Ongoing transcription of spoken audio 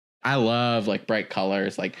I love like bright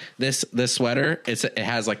colors. Like this sweater, it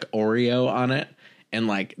has like Oreo on it. And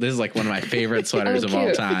like, this is like one of my favorite sweaters of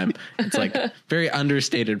all time. It's like very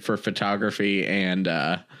understated for photography and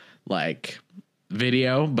like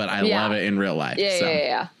video, but I love it in real life.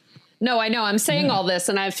 Yeah. No, I know. I'm saying all this,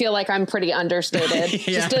 and I feel like I'm pretty understated.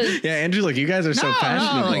 Andrew, like you guys are so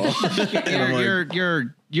fashionable.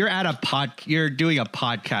 You're at a you're doing a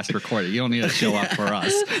podcast recording. You don't need to show up for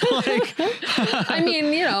us. Like, I mean,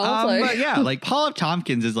 but yeah, like Paul F.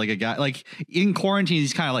 Tompkins is like a guy. Like in quarantine,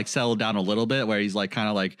 he's kind of like settled down a little bit, where he's like kind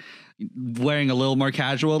of like wearing a little more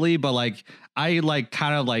casually. But like I like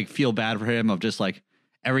kind of like feel bad for him of just like.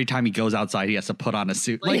 Every time he goes outside, he has to put on a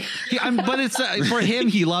suit. Like, but it's for him,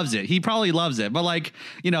 he loves it. He probably loves it. But like,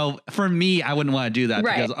 for me, I wouldn't want to do that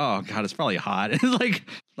because, oh God, it's probably hot. It's like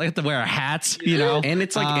I have to wear hats, And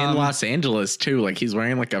it's like in Los Angeles too. Like he's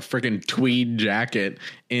wearing like a freaking tweed jacket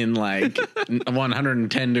in like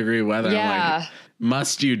 110 degree weather. Yeah. Like,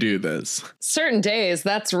 must you do this? Certain days,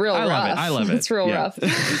 that's real rough. I love it. It's real rough.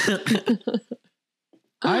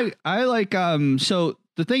 I like, so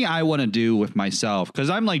the thing I want to do with myself, because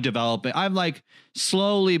I'm like I'm like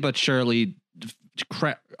slowly but surely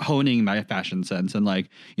honing my fashion sense and like,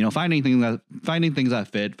 finding things that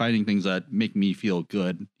fit, finding things that make me feel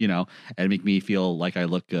good, and make me feel like I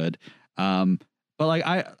look good. But like,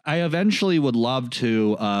 I eventually would love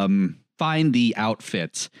to find the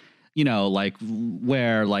outfits, like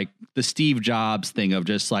where like the Steve Jobs thing of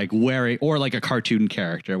just like wearing, or like a cartoon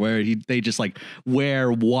character where they just like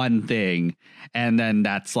wear one thing and then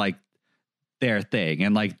that's like their thing.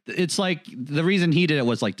 And like, it's like the reason he did it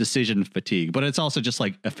was like decision fatigue, but it's also just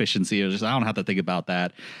like efficiency. It was just, I don't have to think about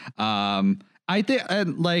that. I think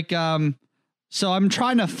like, so I'm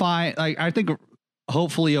trying to find, like, I think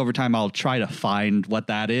hopefully over time I'll try to find what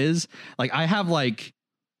that is. Like I have like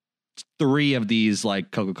 3 of these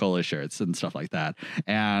like Coca-Cola shirts and stuff like that.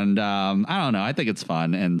 And I don't know. I think it's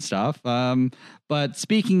fun and stuff. But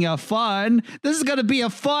speaking of fun, this is going to be a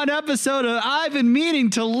fun episode of I've been meaning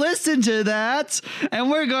to listen to that.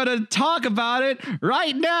 And we're going to talk about it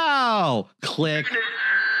right now. Click.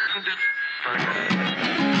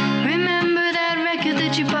 Remember that record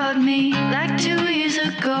that you bought me like 2 years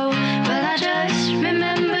ago? Well, I just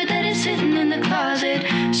remember that it's sitting in the closet.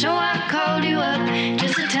 So I called you up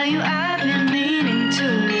just to tell you I've been meaning to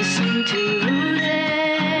listen to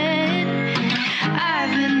that.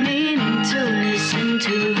 I've been meaning to listen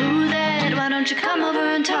to that. Why don't you come over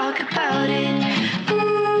and talk about it? Ooh,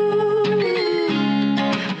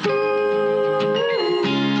 ooh.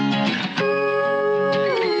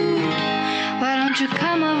 Why don't you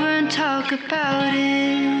come over and talk about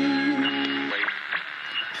it?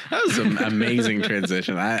 That was an amazing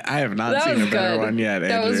transition. I have not seen a better one yet, Andrew.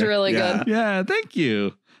 That was really good. Yeah, thank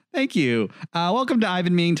you. Thank you. Welcome to I've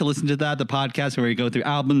Been Meaning to Listen to That, the podcast where we go through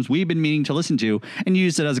albums we've been meaning to listen to and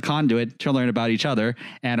use it as a conduit to learn about each other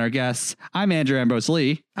and our guests. I'm Andrew Ambrose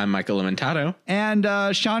Lee. I'm Michael Limentato. And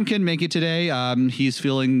Sean couldn't make it today. He's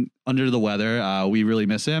feeling under the weather. We really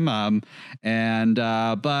miss him. But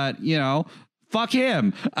fuck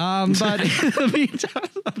him. But in the meantime,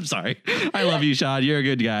 I'm sorry. I love you, Sean. You're a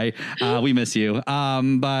good guy. We miss you.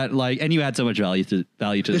 But like, and you add so much value to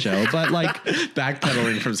the show. But like,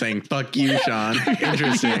 backpedaling from saying "fuck you, Sean."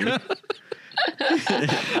 Interesting.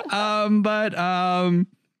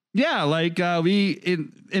 Yeah. Like, we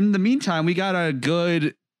in the meantime, we got a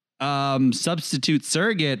good substitute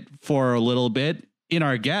surrogate for a little bit in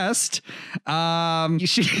our guest.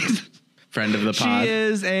 She's friend of the pod.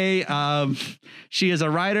 She is a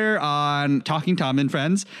writer on Talking Tom and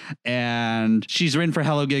Friends, and she's written for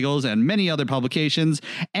Hello Giggles and many other publications.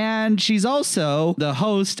 And she's also the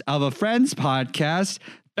host of a Friends podcast,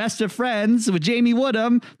 Best of Friends with Jamie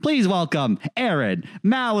Woodham. Please welcome Erin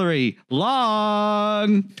Mallory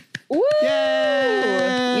Long. Woo!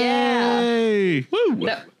 Yay! Yeah. Woo!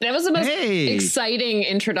 That was the most exciting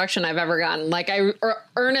introduction I've ever gotten. Like I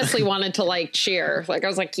earnestly wanted to like cheer. Like I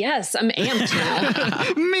was like, yes, I'm amped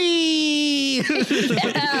now. Me.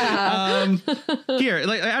 Here,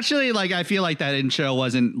 like actually, like I feel like that intro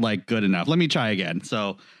wasn't like good enough. Let me try again.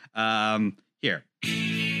 So, here.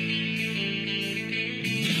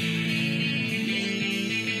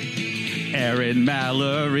 Erin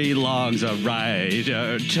Mallory Long's a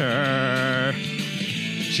writer.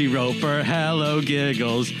 She wrote for Hello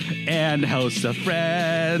Giggles and hosts a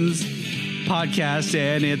Friends podcast,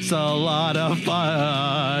 and it's a lot of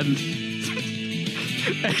fun.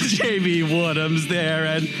 And Jamie Woodham's there,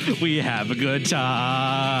 and we have a good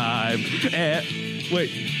time. And, wait.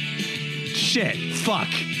 shit. Fuck.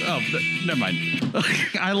 Oh, never mind.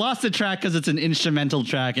 I lost the track because it's an instrumental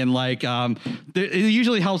track, and like it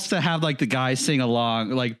usually helps to have like the guy sing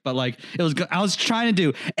along, but it was I was trying to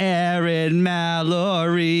do Erin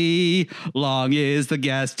Mallory, long is the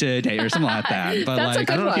guest today, or something like that. But That's like,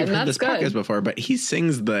 a good I don't know if you've one. heard this That's good. podcast before, but he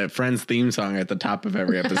sings the Friends theme song at the top of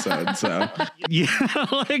every episode. So yeah,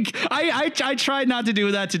 like I tried not to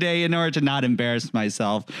do that today in order to not embarrass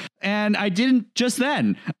myself, and I didn't just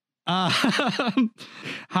then.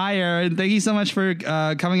 Hi, Erin. Thank you so much for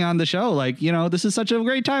coming on the show. Like, you know, this is such a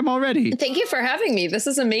great time already. Thank you for having me. This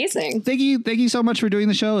is amazing. Thank you so much for doing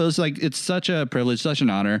the show. It was like, it's such a privilege, such an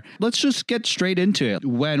honor. Let's just get straight into it.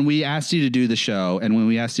 When we asked you to do the show, and when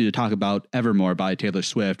we asked you to talk about Evermore by Taylor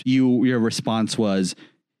Swift, your response was,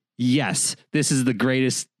 yes, this is the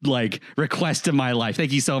greatest like request of my life.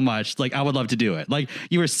 Thank you so much. Like, I would love to do it. Like,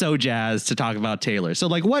 you were so jazzed to talk about Taylor. So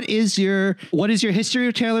like, what is your history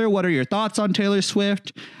of Taylor? What are your thoughts on Taylor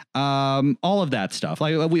Swift? All of that stuff.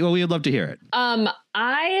 Like, we would love to hear it.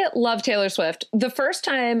 I love Taylor Swift. The first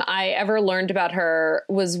time I ever learned about her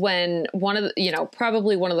was when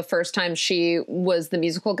probably one of the first times she was the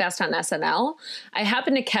musical guest on SNL. I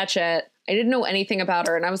happened to catch it. I didn't know anything about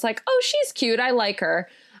her. And I was like, oh, she's cute. I like her.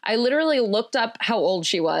 I literally looked up how old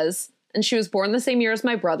she was, and she was born the same year as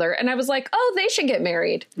my brother. And I was like, oh, they should get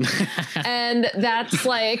married. And that's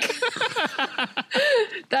like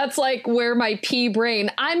where my pea brain,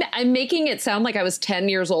 I'm making it sound like I was 10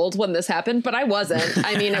 years old when this happened, but I wasn't.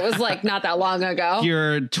 I mean, it was like not that long ago.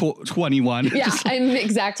 You're 21. Yeah, I'm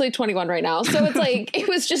exactly 21 right now. So it's like, it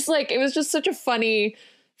was just such a funny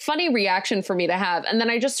reaction for me to have. And then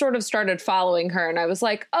I just sort of started following her, and I was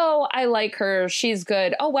like, oh, I like her. She's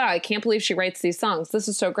good. Oh, wow. I can't believe she writes these songs. This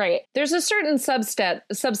is so great. There's a certain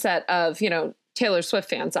subset of, Taylor Swift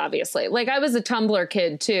fans, obviously. Like, I was a Tumblr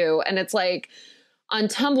kid too. And it's like, on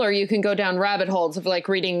Tumblr, you can go down rabbit holes of like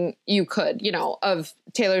reading, of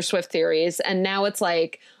Taylor Swift theories. And now it's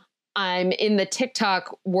like, I'm in the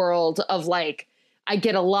TikTok world of like, I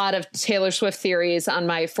get a lot of Taylor Swift theories on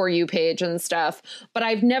my For You page and stuff, but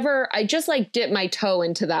I just like dip my toe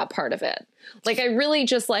into that part of it. Like, I really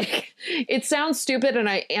just like, it sounds stupid, and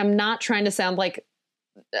I am not trying to sound like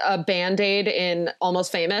a Band-Aid in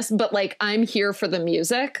Almost Famous, but like, I'm here for the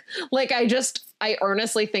music. Like, I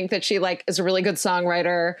earnestly think that she like is a really good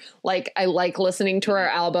songwriter. Like, I like listening to her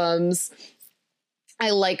albums.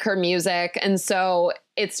 I like her music. And so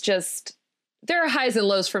it's just, there are highs and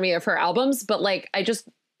lows for me of her albums, but like, I just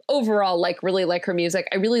overall like really like her music.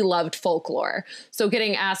 I really loved Folklore. So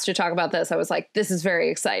getting asked to talk about this, I was like, this is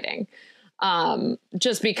very exciting.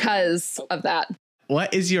 Just because of that.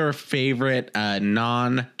 what is your favorite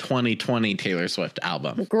non-2020 Taylor Swift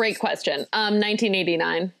album? Great question.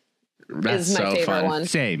 1989. That's is my so favorite fun. one.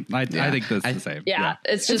 Same. I think that's the same. Yeah.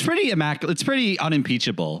 It's pretty immaculate. It's pretty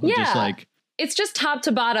unimpeachable. Yeah. Just like, it's just top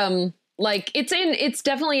to bottom. Like, it's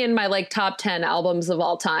definitely in my like top 10 albums of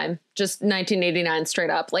all time. Just 1989 straight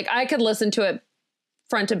up. Like, I could listen to it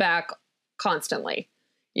front to back constantly,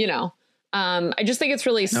 I just think it's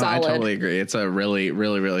really solid. I totally agree. It's a really,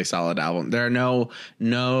 really, really solid album. There are no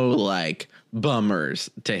like bummers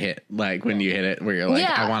to hit, like when you hit it where you're like,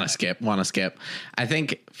 I want to skip. I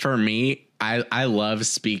think for me, I love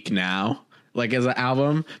Speak Now, like as an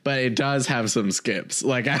album, but it does have some skips,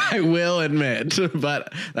 like I will admit,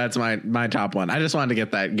 but that's my top one. I just wanted to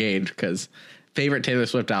get that gauge because favorite Taylor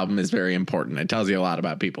Swift album is very important. It tells you a lot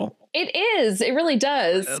about people. It is. It really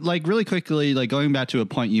does. Like, really quickly, like going back to a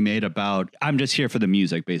point you made about I'm just here for the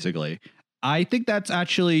music, basically. I think that's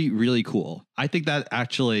actually really cool. I think that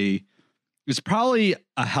actually is probably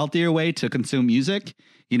a healthier way to consume music,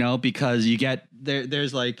 because you get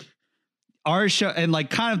there's like our show and like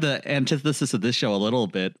kind of the antithesis of this show a little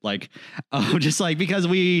bit, like, just like because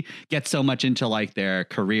we get so much into like their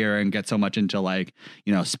career and get so much into like,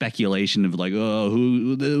 speculation of like,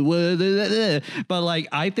 but like,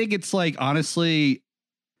 I think it's like, honestly,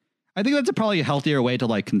 I think that's probably a healthier way to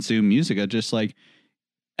like consume music. Just like,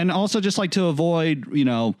 and also just like to avoid,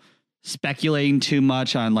 speculating too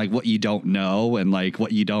much on like what you don't know and like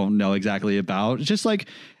what you don't know exactly about. It's just like,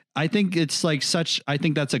 I think it's like I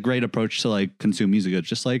think that's a great approach to like consume music. It's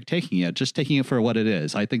just like taking it for what it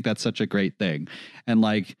is. I think that's such a great thing. And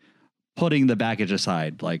like putting the baggage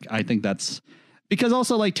aside, like, I think that's because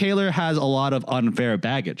also like Taylor has a lot of unfair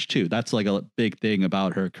baggage too. That's like a big thing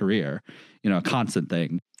about her career, a constant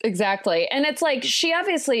thing. Exactly. And it's like, she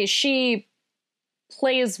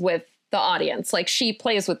plays with the audience. Like, she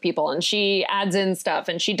plays with people and she adds in stuff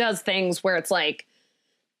and she does things where it's like,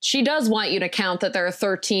 she does want you to count that there are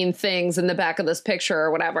 13 things in the back of this picture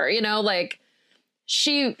or whatever, like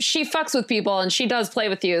she fucks with people and she does play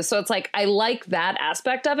with you. So it's like, I like that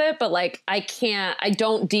aspect of it, but like, I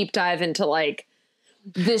don't deep dive into like,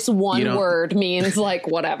 this one word means like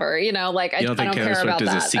whatever, you know, like I don't think Taylor care Swift about is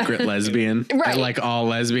that. a secret lesbian, right? Like all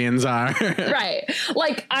lesbians are, right?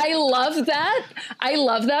 Like I love that. I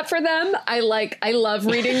love that for them. I love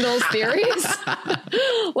reading those theories.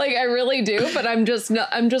 Like I really do. But I'm just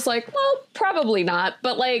like, well, probably not.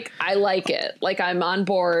 But like I like it. Like I'm on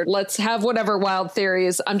board. Let's have whatever wild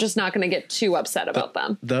theories. I'm just not going to get too upset about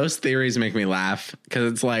them. Those theories make me laugh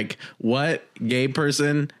because it's like, what gay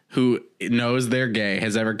person who knows they're gay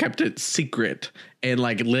has ever kept it secret and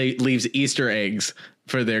like leaves Easter eggs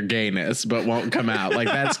for their gayness, but won't come out? Like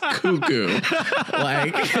that's cuckoo.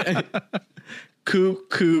 Like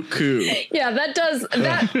cuckoo. Yeah, that does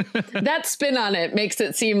that spin on it makes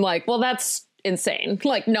it seem like, well, that's insane.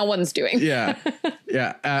 Like no one's doing. Yeah.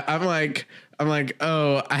 Yeah. I'm like,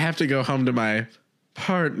 oh, I have to go home to my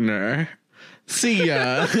partner. See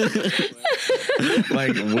ya.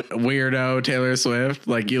 Like weirdo Taylor Swift.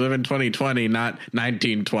 Like you live in 2020, not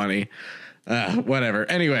 1920. Whatever.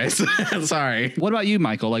 Anyways, sorry. What about you,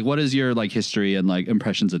 Michael? Like, what is your like history and like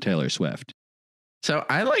impressions of Taylor Swift? So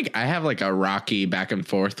I have like a rocky back and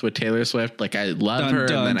forth with Taylor Swift. Like I love her.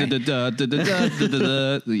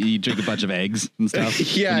 You drink a bunch of eggs and stuff.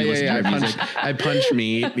 Yeah. I punch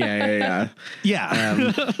meat. Yeah.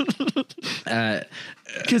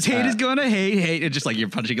 Because hate is going to hate. It's just like you're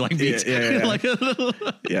punching like meat. Yeah. Like,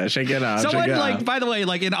 yeah, shake it off. Someone like, by the way,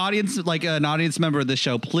 like an audience member of this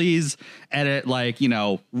show, please edit like, you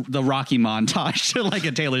know, the Rocky montage to like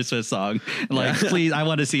a Taylor Swift song. Like, please, I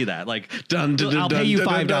want to see that. Like, I'll pay you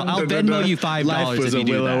 $5. I'll Venmo you $5. Life was a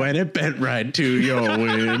willow and it bent right to your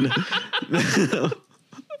wind.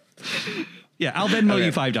 Yeah, I'll Venmo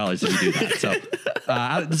you $5 if you do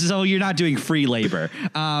that. So you're not doing free labor.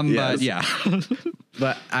 Yes. But yeah.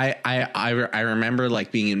 But I remember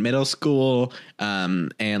like being in middle school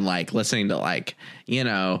and like listening to like, you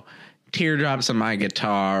know, Teardrops on My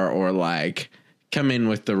Guitar or like Come In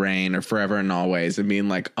With the Rain or Forever and Always and being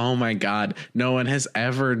like, oh my God, no one has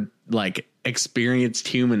ever like experienced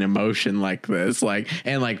human emotion like this, like,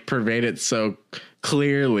 and like pervade it so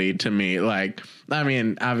clearly to me. Like, I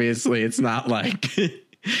mean, obviously it's not like,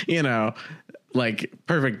 you know, like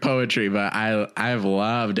perfect poetry, but I've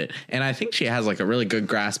loved it. And I think she has like a really good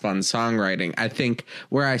grasp on songwriting. I think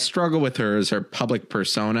where I struggle with her is her public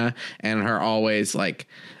persona and her always like,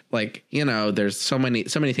 you know, there's so many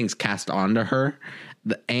things cast onto her.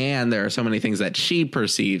 And there are so many things that she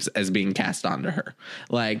perceives as being cast onto her.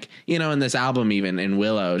 Like, you know, in this album, even in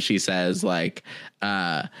Willow, she says like,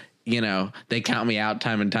 you know, they count me out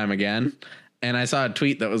time and time again. And I saw a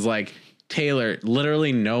tweet that was like, Taylor,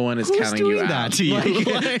 literally no one is counting you out. To you?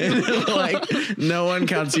 Like, no one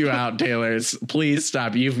counts you out, Taylor. Please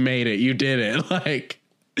stop. You've made it. You did it. Like,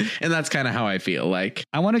 and that's kind of how I feel. Like,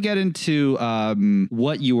 I want to get into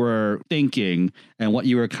what you were thinking and what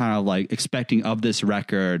you were kind of like expecting of this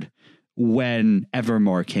record when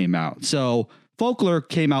Evermore came out. So Folklore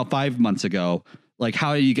came out 5 months ago. Like,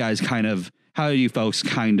 how do you folks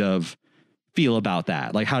kind of feel about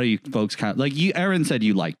that? Like, how do you folks kind of like you? Erin said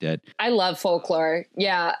you liked it. I love Folklore.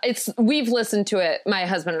 Yeah, we've listened to it. My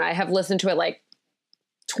husband and I have listened to it like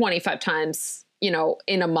 25 times, you know,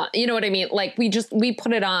 in a month. You know what I mean? Like we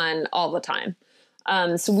put it on all the time.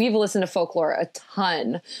 So we've listened to Folklore a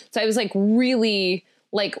ton. So I was like really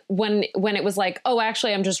like when it was like, oh,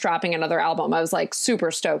 actually, I'm just dropping another album. I was like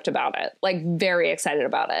super stoked about it, like very excited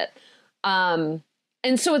about it.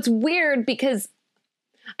 And so it's weird because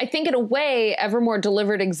I think in a way, Evermore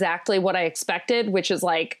delivered exactly what I expected, which is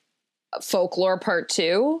like Folklore Part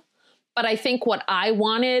 2. But I think what I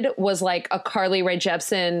wanted was like a Carly Rae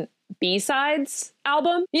Jepsen B-sides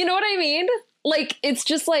album. You know what I mean? Like, it's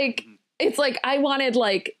just like, it's like I wanted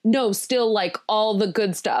like, no, still like all the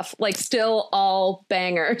good stuff, like still all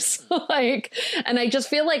bangers. Like, and I just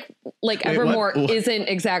feel like Evermore isn't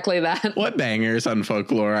exactly that. What bangers on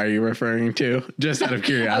Folklore are you referring to? Just out of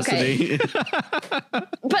curiosity.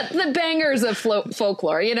 But the bangers of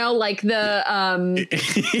Folklore, you know, like the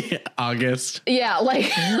August. Yeah,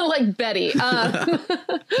 like Betty.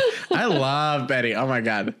 I love Betty. Oh my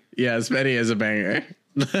God. Yes, Betty is a banger.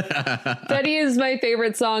 Betty is my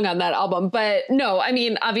favorite song on that album, but no, I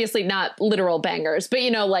mean, obviously not literal bangers, but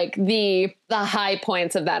you know, like the high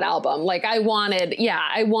points of that album. Like I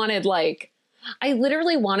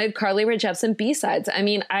literally wanted Carly Rae Jepsen B-sides. I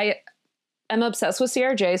mean, I am obsessed with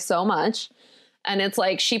CRJ so much. And it's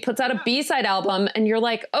like, she puts out a B-side album and you're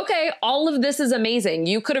like, okay, all of this is amazing.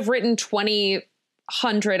 You could have written 20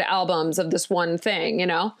 100 albums of this one thing, you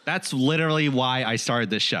know? That's literally why I started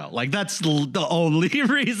this show. Like, that's the only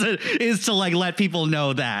reason, is to like let people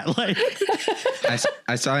know that. Like,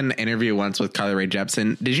 I saw an interview once with Carly Rae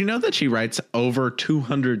Jepsen. Did you know that she writes over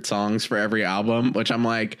 200 songs for every album? Which I'm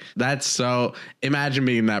like, that's so, imagine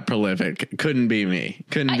being that prolific. Couldn't be me.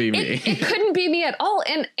 Couldn't be me. It couldn't be me at all.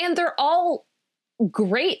 And they're all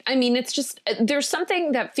great. I mean, it's just, there's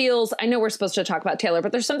something that feels, I know we're supposed to talk about Taylor,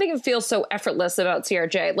 but there's something that feels so effortless about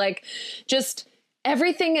CRJ. Like, just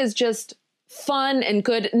everything is just fun and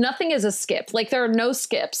good. Nothing is a skip. Like, there are no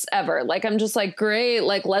skips ever. Like, I'm just like, great.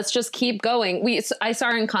 Like, let's just keep going. I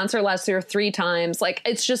saw her in concert last year 3 times. Like,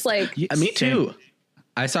 it's just like, me too.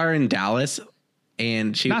 I saw her in Dallas,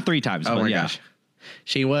 and she, not 3 times. Oh but my yeah. gosh.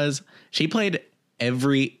 She played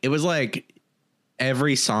it was like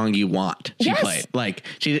every song you want. She played, like,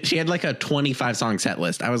 she had like a 25 song set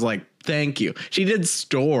list. I was like, thank you. She did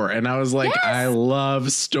Store, and I was like, I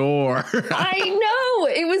love Store. I know,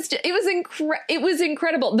 it was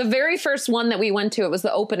incredible. The very first one that we went to, it was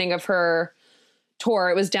the opening of her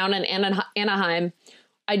tour. It was down in Anaheim.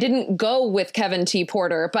 I didn't go with Kevin T.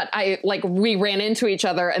 Porter, but we ran into each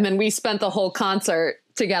other, and then we spent the whole concert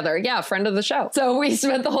together. Yeah, friend of the show. So we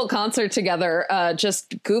spent the whole concert together,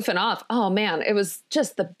 just goofing off. Oh man, it was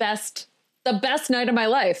just the best night of my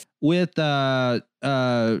life. With so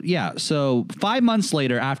 5 months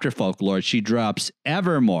later, after Folklore, she drops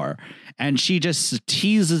Evermore, and she just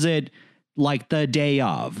teases it like the day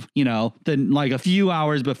of, you know, then like a few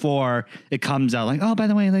hours before it comes out, like, oh, by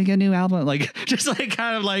the way, like a new album, like just like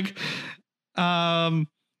kind of like, I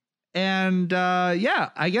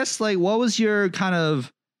guess, like, what was your kind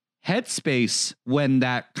of headspace when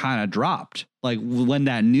that kind of dropped? Like, when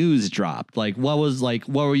that news dropped, like, what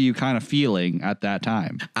were you kind of feeling at that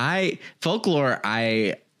time? Folklore,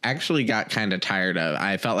 I actually got kind of tired of.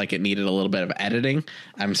 I felt like it needed a little bit of editing.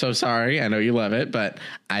 I'm so sorry. I know you love it, but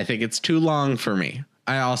I think it's too long for me.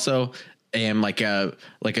 I also am like a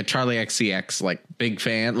Charlie XCX, like, big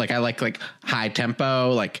fan. Like, I like high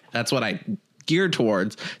tempo. Like, that's what I geared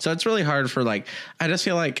towards. So it's really hard for, like, I just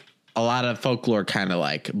feel like a lot of Folklore kind of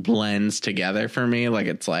like blends together for me. Like,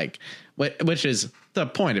 it's like, which is the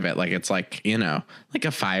point of it. Like, it's like, you know, like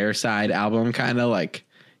a Fireside album, kind of like,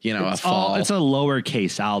 you know, it's a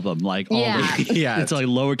lowercase album. Like, it's like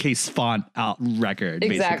lowercase font out record.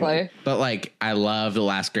 Exactly. Basically. But like, I love The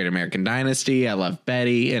Last Great American Dynasty. I love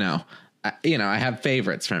Betty, you know, I have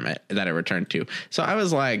favorites from it that I return to. So I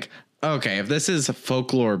was like, okay, if this is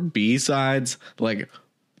Folklore B-sides, like,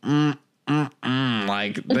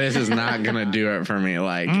 like, this is not gonna do it for me.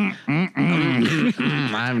 Like, I'm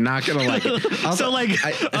not gonna like it. Also, so like,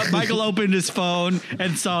 Michael opened his phone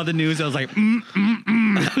and saw the news. I was like,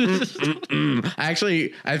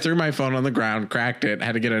 Actually, I threw my phone on the ground, cracked it,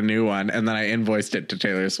 had to get a new one, and then I invoiced it to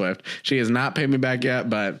Taylor Swift. She has not paid me back yet,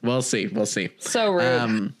 but we'll see. So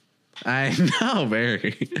rude. I know,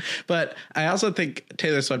 very. But I also think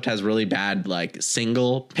Taylor Swift has really bad, like,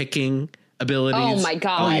 single picking abilities. Oh my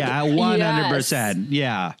God. Oh yeah, 100%.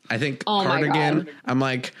 Yeah. I think Cardigan, I'm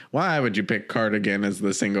like, why would you pick Cardigan as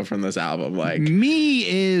the single from this album? Like, Me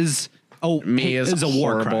is a war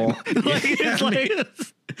horrible. crime. Like, it's like,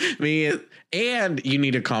 Me is, and You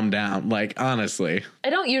Need to Calm Down. Like, honestly, I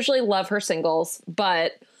don't usually love her singles,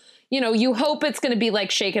 but you know, you hope it's going to be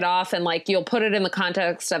like Shake It Off, and like you'll put it in the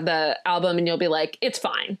context of the album and you'll be like, it's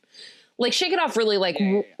fine. Like, Shake It Off really like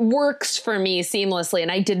works for me seamlessly, and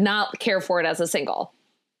I did not care for it as a single.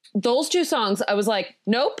 Those 2 songs, I was like,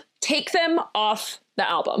 nope, take them off the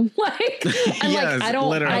album. Like, I'm yes, like, I don't.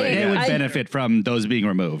 Literally, they would benefit from those being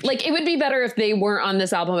removed. Like, it would be better if they weren't on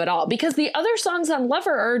this album at all, because the other songs on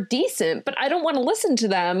Lover are decent, but I don't want to listen to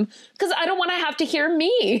them because I don't want to have to hear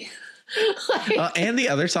me. Like, and the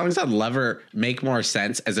other songs on Lover make more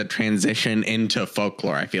sense as a transition into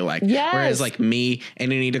Folklore, I feel like. Yes. Whereas like Me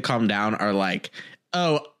and You Need to Calm Down are like,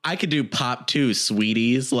 oh, I could do pop too,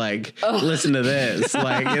 sweeties. Like, listen to this.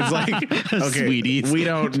 Like, it's like, okay, Sweeties. We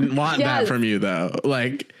don't want that from you though.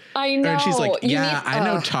 Like, I know. and she's like, yeah, I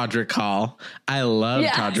know Todrick Hall. I love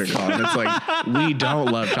Todrick Hall. And it's like, we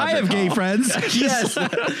don't love Todrick Hall. I have gay friends. Yes.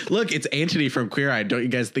 Look, it's Anthony from Queer Eye. Don't you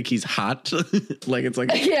guys think he's hot? Like, it's like,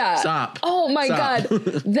 stop. Oh my Stop. God.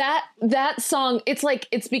 That song, it's like,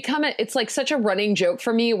 it's like such a running joke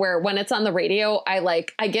for me, where when it's on the radio, I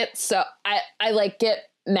get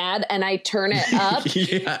mad and I turn it up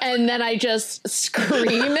and then I just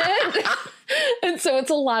scream it. And so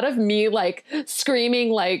it's a lot of me like screaming,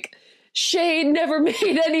 like, Shane never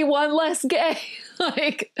made anyone less gay.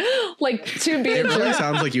 like to be It really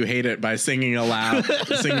sounds like you hate it by singing along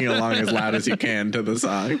as loud as you can to the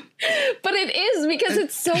song. But it is because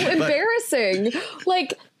it's so embarrassing.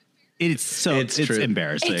 Like it's true.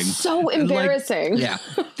 embarrassing. it's so embarrassing. Yeah.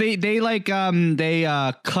 They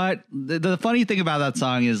cut the funny thing about that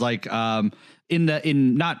song is like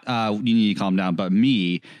in not You Need to Calm Down, but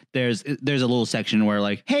Me, there's a little section where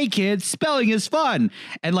like, hey kids, spelling is fun,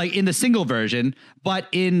 and like in the single version, but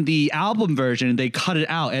in the album version they cut it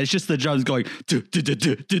out and it's just the drums going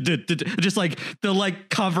just like they're like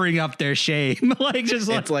covering up their shame. Like just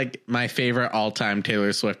like, it's like my favorite all-time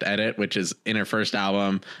Taylor Swift edit, which is in her first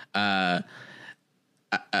album,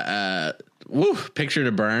 Picture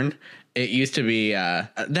to Burn. It used to be,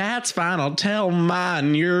 that's fine, I'll tell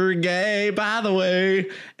mine you're gay, by the way.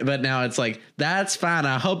 But now it's like, that's fine,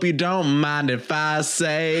 I hope you don't mind if I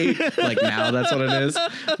say. Like, now that's what it is.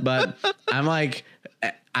 But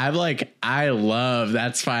I love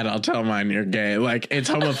that's fine, I'll tell mine you're gay. Like, it's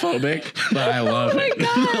homophobic, but I love it.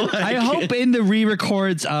 God. I hope in the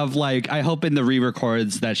re-records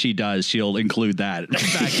that she does, she'll include that.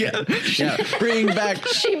 Yeah. Bring back.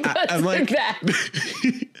 She puts I'm like, that.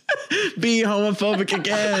 be homophobic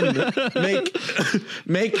again.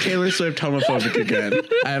 Make Taylor Swift homophobic again.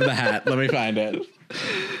 I have the hat. Let me find it.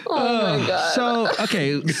 Oh my God. So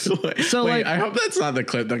okay, so Wait, like I hope that's not the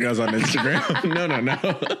clip that goes on Instagram. No.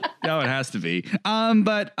 no, it has to be.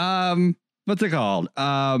 But what's it called?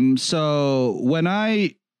 So when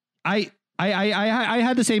I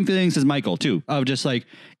had the same feelings as Michael too, of just like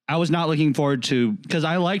I was not looking forward to, because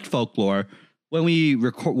I liked Folklore. When we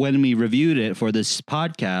reviewed it for this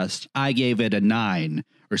podcast, I gave it a 9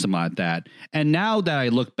 or something like that. And now that I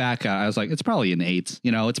look back at it, I was like, it's probably an 8.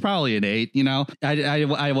 You know, it's probably an 8. You know,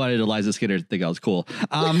 I wanted Eliza Skinner to think I was cool.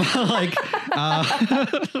 And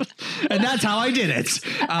that's how I did it.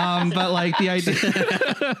 But like the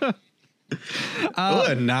idea.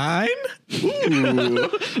 A 9?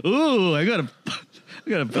 Ooh, I gotta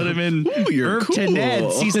put him in you're Irv to cool.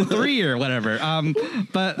 Ned season 3 or whatever. I'm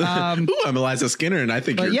Eliza Skinner, and I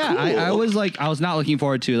think but you're yeah, cool. I was not looking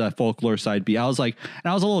forward to that Folklore side B. I was like, and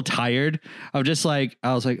I was a little tired of just like,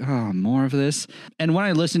 oh, more of this. And when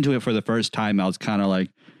I listened to it for the first time, I was kind of like,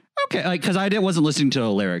 okay, like, cause wasn't listening to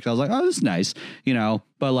the lyrics. I was like, oh, this is nice, you know,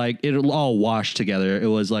 but like it all washed together. It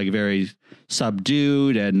was like very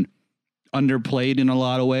subdued and underplayed in a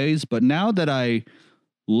lot of ways. But now that I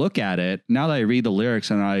look at it, now that I read the lyrics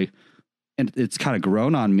and it's kind of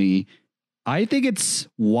grown on me, I think it's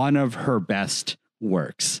one of her best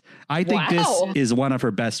works. I think this is one of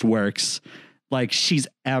her best works like she's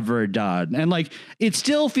ever done. And like, it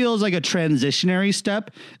still feels like a transitionary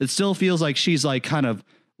step. It still feels like she's like kind of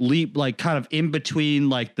in between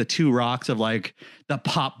like the two rocks of like the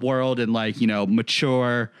pop world and like, you know,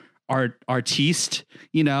 mature artiste,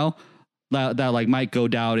 you know, that like might go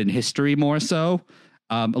down in history more so.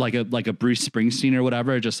 Like a Bruce Springsteen or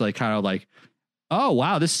whatever, just like kind of like, oh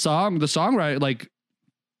wow, the songwriter, like,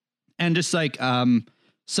 and just like,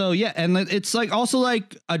 so yeah, and it's like also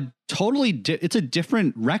like a totally, it's a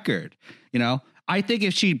different record, you know. I think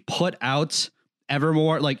if she put out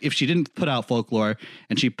Evermore, like if she didn't put out Folklore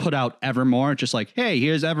and she put out Evermore, just like, hey,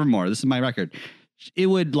 here's Evermore, this is my record, it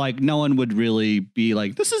would like, no one would really be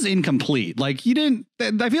like, this is incomplete. Like you didn't,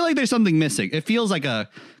 I feel like there's something missing. It feels like a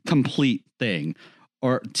complete thing.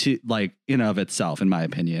 Or to like in of itself, in my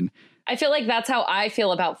opinion. I feel like that's how I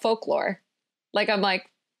feel about Folklore. Like, I'm like,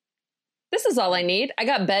 this is all I need. I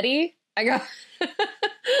got Betty. I got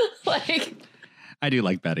like. I do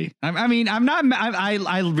like Betty. I mean, I'm not.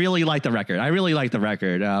 I really like the record. I really like the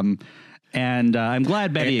record. And I'm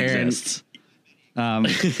glad Betty exists.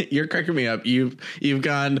 You're cracking me up. You've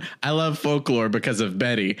gone, I love Folklore because of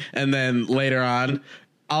Betty, and then later on,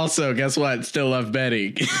 also, guess what? Still love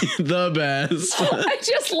Betty. The best. I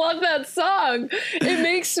just love that song. It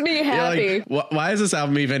makes me happy. Like, why is this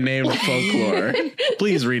album even named Folklore?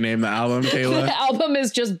 Please rename the album, Kayla. The album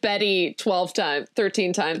is just Betty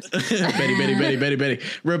 13 times. Betty.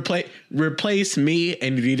 Replace me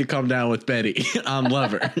and You Need to Calm Down with Betty on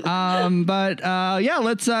Lover. Yeah,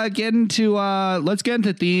 let's get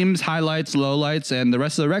into themes, highlights, lowlights, and the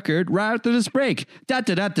rest of the record right after this break.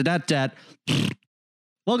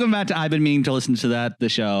 Welcome back to I've Been Meaning to Listen to That, the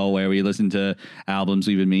show where we listen to albums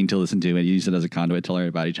we've been meaning to listen to and use it as a conduit to learn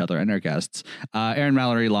about each other and our guests. Erin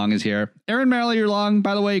Mallory Long is here. Erin Mallory Long,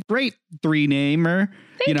 by the way, great 3-namer.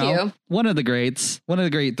 Thank you. One of the great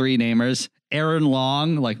 3-namers. Aaron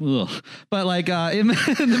Long, like, ugh. But like in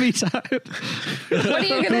the meantime, What are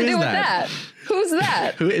you going to do with that? Who's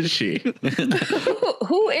that? Who is she?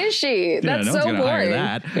 Who is she? That's no one's so gonna hire boring.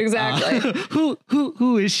 that. Exactly. Who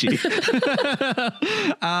is she?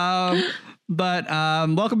 But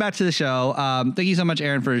welcome back to the show. Thank you so much,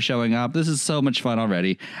 Aaron, for showing up. This is so much fun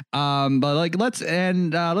already. But like let's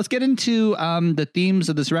get into the themes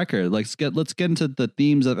of this record. Let's get into the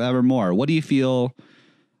themes of Evermore. What do you feel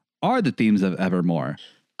are the themes of Evermore?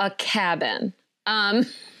 A cabin.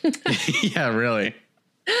 Yeah, really.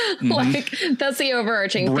 Like that's the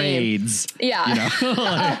overarching Braids. theme. Yeah. You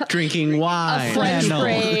know? Drinking wine. French Flannel.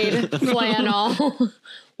 braid, flannel,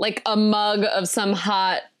 like a mug of some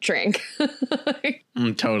hot drink.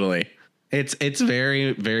 Totally. It's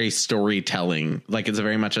very, very storytelling. Like it's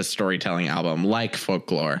very much a storytelling album, like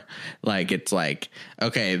Folklore. Like it's like,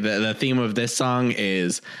 okay, the theme of this song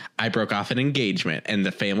is I broke off an engagement and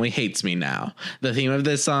the family hates me now. The theme of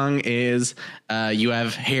this song is you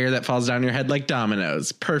have hair that falls down your head like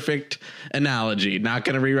dominoes. Perfect analogy. Not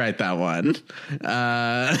going to rewrite that one.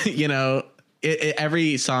 You know,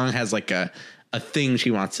 every song has like a thing she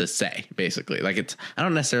wants to say, basically. Like it's, I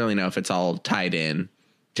don't necessarily know if it's all tied in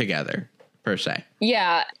together per se.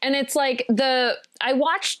 Yeah. And it's like I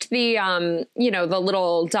watched the, the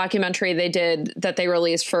little documentary they did that they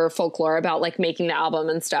released for Folklore about like making the album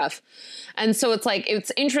and stuff. And so it's like,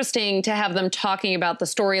 it's interesting to have them talking about the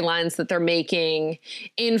storylines that they're making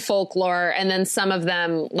in Folklore. And then some of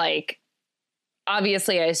them, like,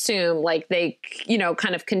 obviously I assume like they,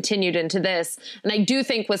 kind of continued into this. And I do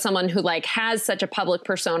think with someone who like has such a public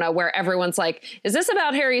persona where everyone's like, is this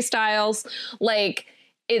about Harry Styles? Like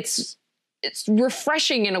it's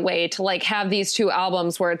refreshing in a way to like have these two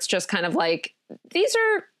albums where it's just kind of like, these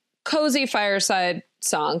are cozy fireside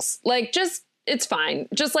songs. Like just, it's fine.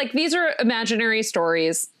 Just like, these are imaginary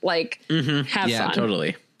stories, like have fun. Yeah,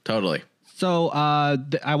 totally. So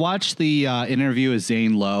I watched the interview with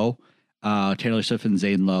Zane Lowe, Taylor Swift and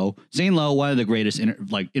Zane Lowe. Zane Lowe, one of the greatest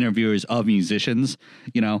interviewers of musicians.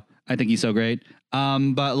 I think he's so great.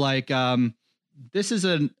 But like this is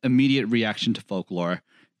an immediate reaction to Folklore.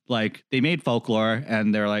 Like they made Folklore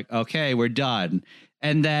and they're like, okay, we're done.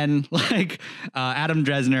 And then like Adam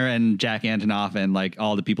Dresner and Jack Antonoff and like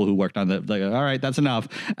all the people who worked on like, all right, that's enough.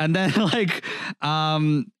 And then like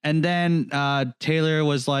Taylor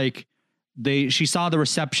was like, she saw the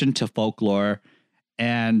reception to Folklore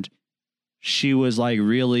and she was like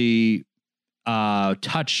really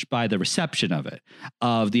touched by the reception of it,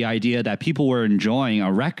 of the idea that people were enjoying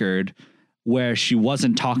a record where she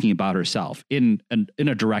wasn't talking about herself in a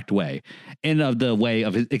direct way, in the way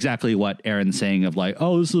of exactly what Aaron's saying of like,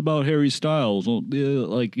 oh, this is about Harry Styles,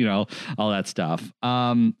 like, all that stuff.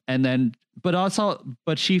 But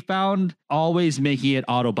she found always making it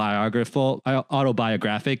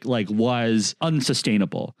autobiographic, like was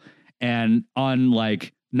unsustainable and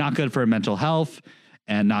not good for her mental health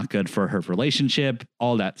and not good for her relationship,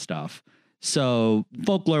 all that stuff. So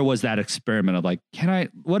Folklore was that experiment of like,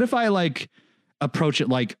 what if I like approach it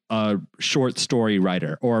like a short story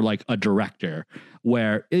writer or like a director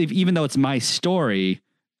where even though it's my story,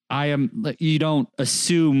 you don't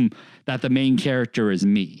assume that the main character is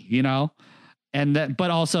me, and but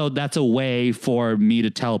also that's a way for me to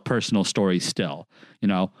tell personal stories still,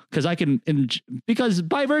 because because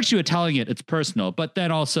by virtue of telling it, it's personal, but then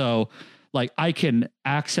also like I can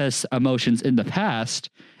access emotions in the past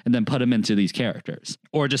and then put them into these characters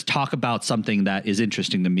or just talk about something that is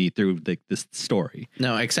interesting to me through this story.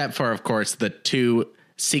 No, except for, of course, the two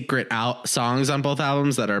secret songs on both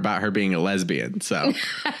albums that are about her being a lesbian. So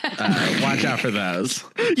watch out for those.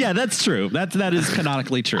 Yeah, that's true. That is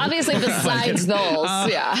canonically true. Obviously, besides those.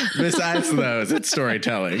 Yeah. Besides those, it's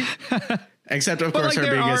storytelling. Except, of course, her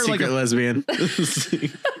being a secret lesbian.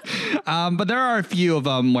 But there are a few of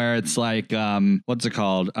them where it's like, what's it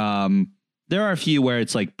called? There are a few where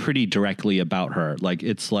it's like pretty directly about her. Like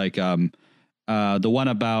it's like the one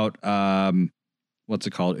about what's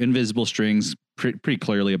it called? Invisible Strings, pretty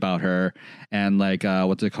clearly about her. And like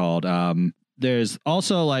what's it called? There's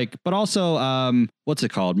also like, but also what's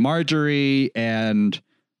it called? Marjorie and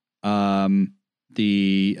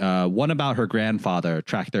the one about her grandfather,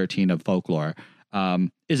 track 13 of Folklore,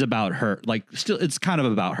 is about her. Like still, it's kind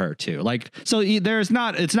of about her too. Like so, it's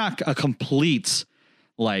not a complete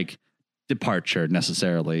like departure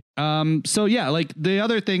necessarily. So yeah, like the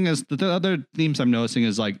other thing is the other themes I'm noticing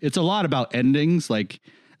is like it's a lot about endings. Like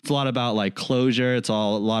it's a lot about like closure. It's a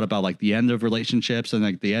lot about like the end of relationships and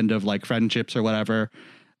like the end of like friendships or whatever.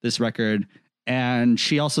 This record, and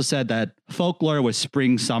she also said that Folklore was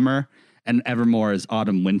spring, summer, and Evermore is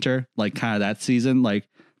autumn, winter. Like kind of that season. Like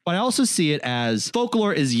But I also see it as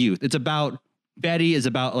Folklore is youth. It's about Betty is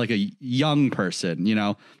about like a young person, you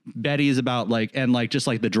know. Betty is about like, and like just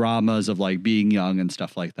like the dramas of like being young and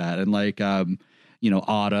stuff like that. And like you know,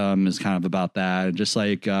 Autumn is kind of about that. And just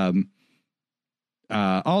like all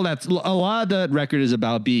that's a lot of the record is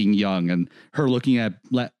about being young and her looking at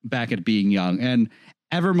back at being young. And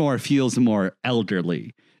Evermore feels more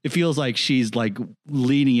elderly. It feels like she's like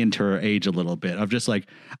leaning into her age a little bit of just like,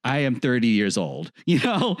 I am 30 years old, you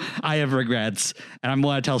know, I have regrets and I'm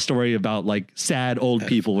going to tell a story about like sad old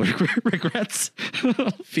people with regrets.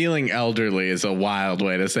 Feeling elderly is a wild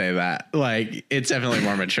way to say that. Like, it's definitely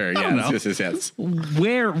more mature. Yes.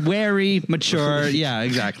 Wary, mature. Yeah,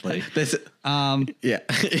 exactly. This, yeah.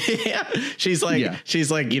 She's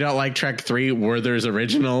like, you don't like track 3 Werther's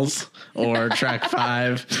Originals or track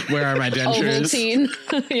 5 Where Are My Dentures?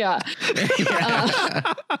 Ovaltine. Yeah.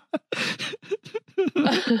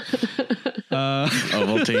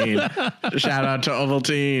 Ovaltine. Shout out to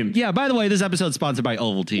Ovaltine. Yeah, by the way, this episode's sponsored by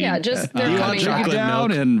Ovaltine. Yeah, just do you want chocolate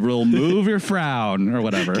down milk? And remove your frown or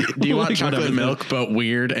whatever. Do you want chocolate milk but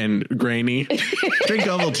weird and grainy? Drink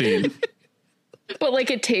Ovaltine. But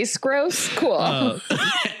like it tastes gross. Cool.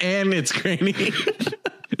 And it's grainy.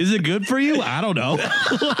 Is it good for you? I don't know.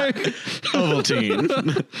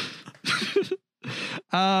 Ovaltine.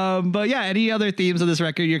 But yeah, any other themes of this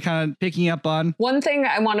record you're kind of picking up on? One thing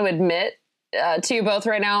I want to admit to you both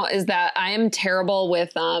right now is that I am terrible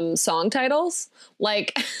with song titles.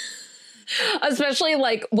 Like, especially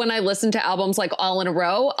like when I listen to albums like all in a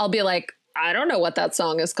row, I'll be like, I don't know what that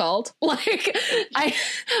song is called. Like, I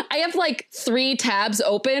have like 3 tabs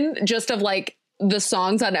open just of like the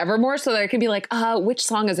songs on Evermore so that I can be like, which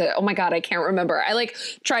song is it? Oh my God, I can't remember. I like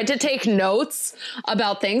tried to take notes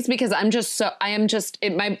about things because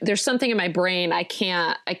there's something in my brain. I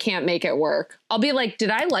can't make it work. I'll be like, did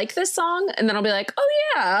I like this song? And then I'll be like, oh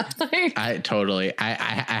yeah.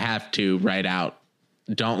 I have to write out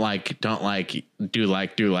don't like, do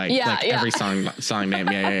like, every song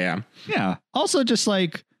name. Yeah. Also just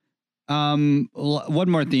like, one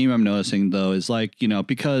more theme I'm noticing though is like, you know,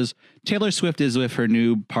 because Taylor Swift is with her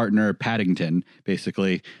new partner Paddington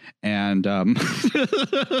basically. And, but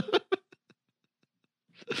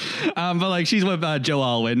like she's with Joe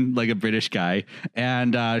Alwyn, like a British guy,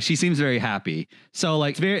 and she seems very happy. So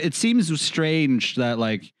like it seems strange that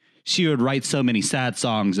like she would write so many sad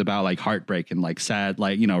songs about like heartbreak and like sad,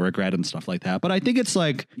 like, you know, regret and stuff like that. But I think it's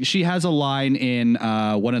like she has a line in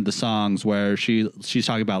one of the songs where she's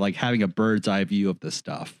talking about like having a bird's eye view of this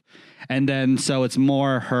stuff. And then so it's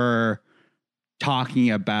more her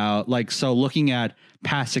talking about like, so looking at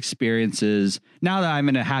past experiences now that I'm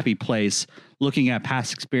in a happy place, looking at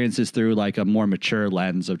past experiences through like a more mature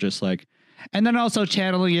lens of just like, and then also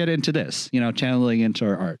channeling it into this, you know, channeling into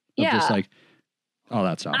her art. Yeah. Just like, all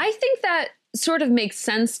that stuff. I think that sort of makes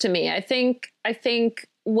sense to me. I think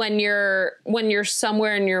when you're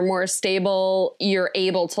somewhere and you're more stable, you're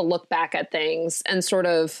able to look back at things and sort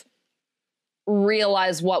of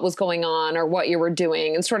realize what was going on or what you were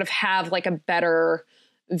doing and sort of have like a better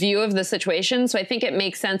view of the situation. So I think it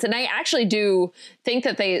makes sense. And I actually do think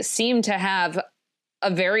that they seem to have a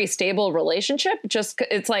very stable relationship. Just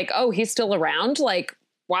it's like, oh, he's still around. Like,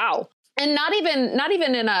 wow. And not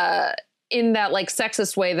even in that like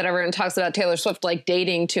sexist way that everyone talks about Taylor Swift, like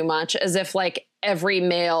dating too much, as if like every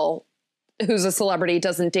male who's a celebrity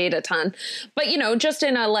doesn't date a ton. But, you know, just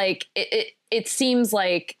in a like, it seems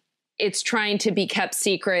like it's trying to be kept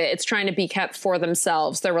secret. It's trying to be kept for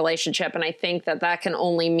themselves, their relationship. And I think that can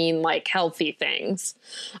only mean like healthy things.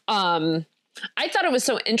 I thought it was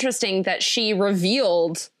so interesting that she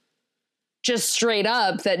revealed just straight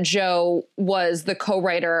up that Joe was the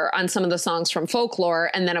co-writer on some of the songs from Folklore,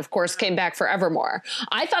 and then of course came back for Evermore.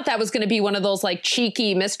 I thought that was going to be one of those like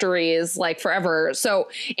cheeky mysteries like forever. So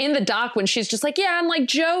in the doc when she's just like, yeah, I'm like,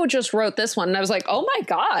 Joe just wrote this one. And I was like, oh my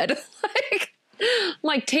God. I'm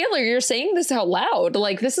like, Taylor, you're saying this out loud.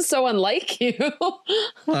 Like, this is so unlike you.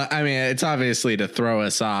 Well, I mean, it's obviously to throw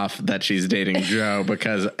us off that she's dating Joe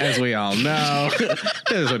because, as we all know,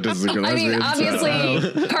 I mean, obviously,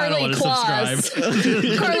 Carly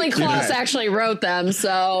Kloss actually wrote them,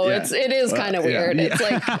 so it is kind of weird. Yeah. It's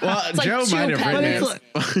like, well, it's like Joe might have written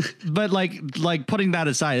it. But like putting that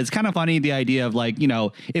aside, it's kind of funny the idea of like, you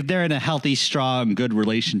know, if they're in a healthy, strong, good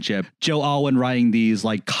relationship, Joe Alwyn writing these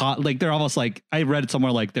like they're almost like, I read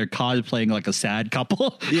somewhere like they're cosplaying like a sad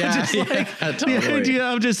couple. Yeah, just like, totally. The idea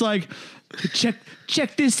of just like,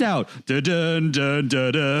 check this out. Dun, dun, dun,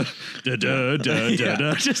 dun, dun, dun, dun, dun,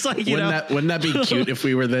 dun. Just like, you know. Wouldn't that be cute if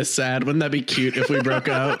we were this sad? Wouldn't that be cute if we broke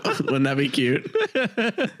up? Wouldn't that be cute?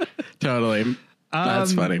 Totally.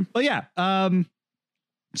 That's funny. But yeah.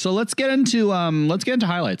 So let's get into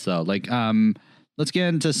highlights though. Like let's get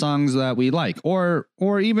into songs that we like, or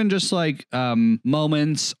even just like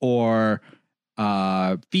moments or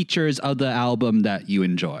features of the album that you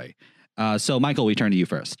enjoy. So Michael, we turn to you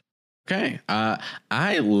first. Okay.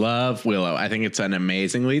 I love Willow. I think it's an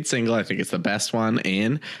amazing lead single. I think it's the best one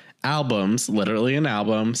in albums, literally in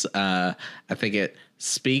albums. I think it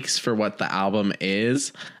speaks for what the album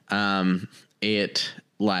is. It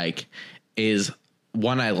like is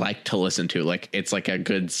one I like to listen to. Like it's like a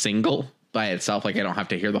good single by itself. Like I don't have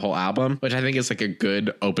to hear the whole album, which I think is like a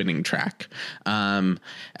good opening track. And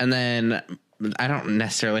then I don't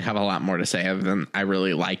necessarily have a lot more to say other than I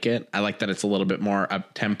really like it. I like that it's a little bit more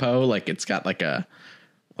up tempo. Like it's got like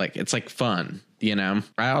it's like fun, you know.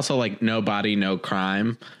 I also like No Body, No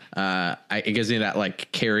Crime. It gives me that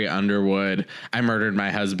like Carrie Underwood, I Murdered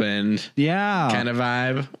My Husband, kind of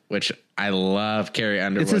vibe, which I love. Carrie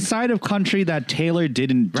Underwood. It's a side of country that Taylor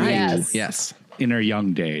didn't do. Yes. In her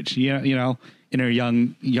young age, you know, in her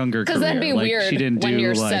younger career. Because that'd be like, weird she didn't when do,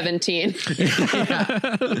 you're like, 17.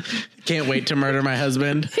 Can't Wait to Murder My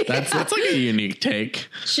Husband. That's like a unique take.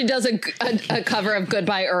 She does a cover of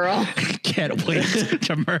Goodbye Earl. Can't wait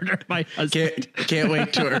to murder my husband. Can't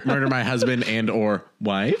wait to murder my husband and or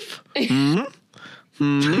wife.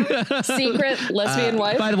 Secret lesbian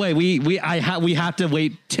wife. By the way, we have to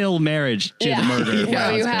wait till marriage to murder. No,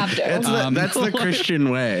 you have to. That's the Christian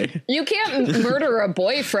way. You can't murder a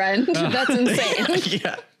boyfriend. That's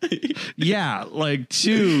insane. Yeah, like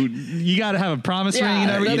dude, you got to have a promise ring and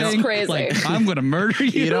everything. That's crazy. Like, I'm gonna murder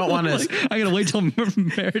you. You don't want to. Like, I gotta wait till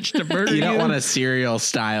marriage to murder you. You don't want a serial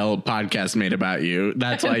style podcast made about you.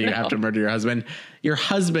 That's why you have to murder your husband. Your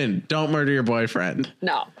husband. Don't murder your boyfriend.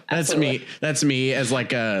 No, that's me. That's me as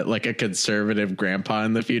like a conservative grandpa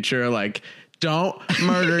in the future. Like, don't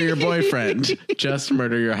murder your boyfriend. Just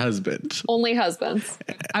murder your husband. Only husbands.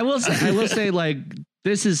 I will say like.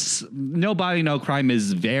 This is No Body, No Crime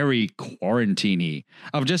is very quarantine-y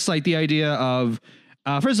of just like the idea of,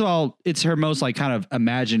 first of all, it's her most like kind of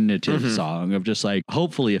imaginative song of just like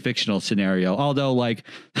hopefully a fictional scenario. Although like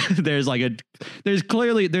there's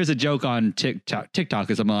clearly a joke on TikTok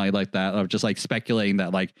or something like that of just like speculating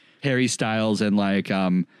that like Harry Styles and like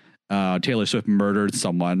Taylor Swift murdered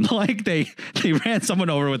someone. Like they ran someone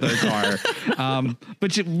over with their car,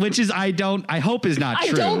 which is I hope is not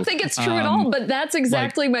true. I don't think it's true at all. But that's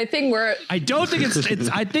exactly my thing. Where I don't think it's.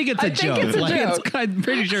 I think it's a joke. It's a joke. I'm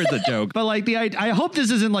pretty sure it's a joke. But like I hope this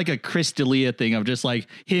isn't like a Chris D'Elia thing of just like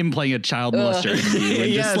him playing a child molester.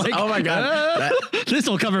 Yes. Like, oh my god. This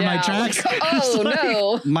will cover my tracks.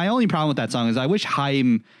 No. My only problem with that song is I wish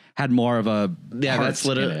Haim had more of a that's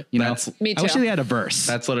literally it, you know. Me too. I wish they had a verse.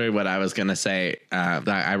 That's literally what I was gonna say. That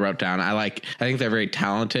I wrote down. I think they're very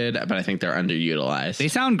talented, but I think they're underutilized. They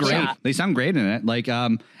sound great. Yeah. They sound great in it. Like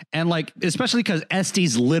and like especially because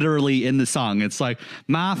Este's literally in the song. It's like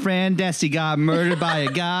my friend Esty got murdered by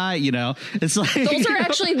a guy. You know, it's like those are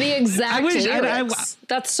actually the exact lyrics.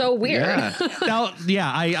 That's so weird.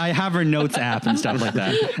 Yeah. I have her notes app and stuff like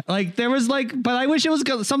that. Like there was like, but I wish it was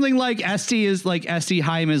something like Esty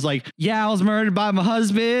Haim is like, yeah, I was murdered by my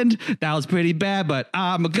husband. That was pretty bad, but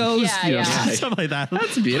I'm a ghost. Stuff like that.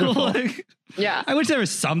 That's beautiful. Like, yeah. I wish there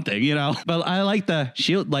was something, you know. But I like the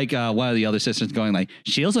shield, like one of the other sisters going like,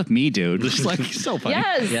 "Shields with me, dude." It's like so funny.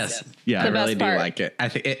 Yes. Yeah, I really do like it. I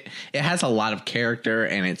think it has a lot of character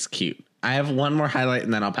and it's cute. I have one more highlight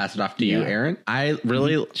and then I'll pass it off to you, Aaron. I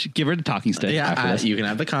really give her the talking stick. Yeah, you can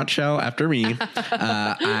have the conch shell after me.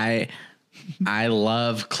 I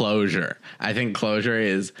love Closure. I think Closure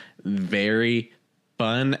is very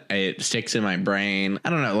fun. It sticks in my brain. I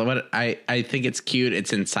don't know what I think it's cute.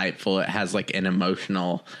 It's insightful. It has like an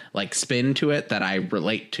emotional like spin to it that I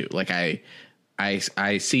relate to. Like I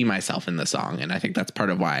see myself in the song, and I think that's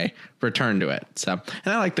part of why I return to it. So,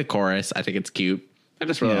 and I like the chorus. I think it's cute. I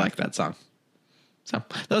just really like that song. So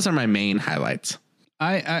those are my main highlights.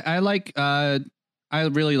 I like I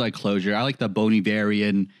really like Closure. I like the Bon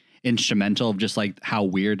Iverian instrumental of just like how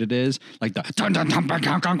weird it is, like the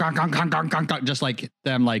just like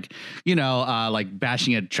them like, you know, like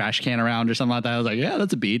bashing a trash can around or something like that. I was like, yeah,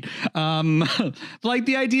 that's a beat. Like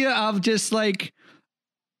the idea of just like,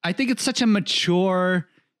 I think it's such a mature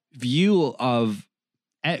view of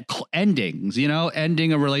endings, you know,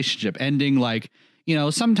 ending a relationship, ending like, you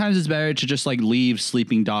know, sometimes it's better to just like leave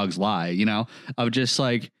sleeping dogs lie, you know, of just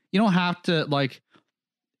like, you don't have to like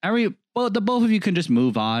the both of you can just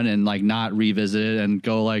move on and like not revisit it and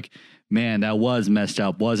go like, man, that was messed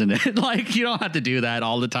up, wasn't it? Like, you don't have to do that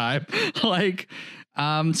all the time. Like,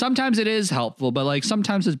 sometimes it is helpful, but like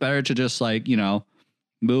sometimes it's better to just like, you know,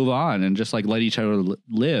 move on and just like let each other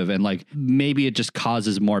live. And like, maybe it just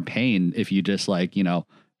causes more pain if you just like, you know,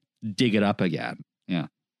 dig it up again. Yeah.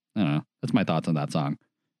 I don't know. That's my thoughts on that song.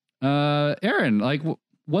 Aaron, like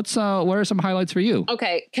what are some highlights for you?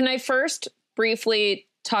 Okay. Can I first briefly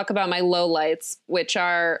talk about my lowlights, which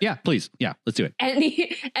are Yeah, please. Yeah, let's do it.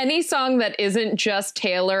 any song that isn't just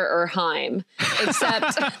Taylor or Haim,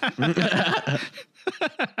 except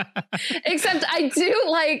except I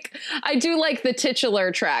do like the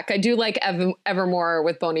titular track. I do like Evermore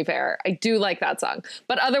with Bon Iver. I do like that song.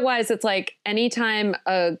 But otherwise it's like anytime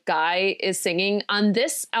a guy is singing on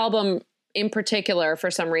this album in particular,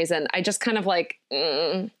 for some reason, I just kind of like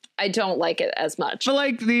I don't like it as much. But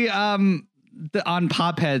like the on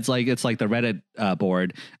Popheads, like it's like the Reddit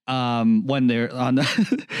board when they're on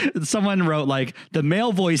the someone wrote like the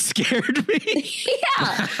male voice scared me.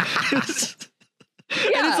 Yeah.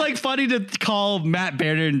 And it's like funny to call Matt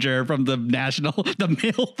Berninger from the National the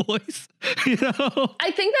male voice, you know?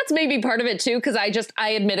 I think that's maybe part of it too, because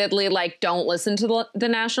I admittedly like don't listen to the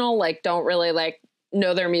National, like don't really like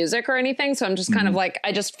know their music or anything. So I'm just kind of like,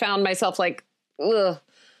 I just found myself like, ugh.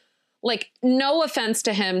 Like, no offense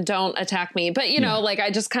to him, don't attack me. But, you know, like, I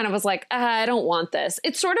just kind of was like, I don't want this.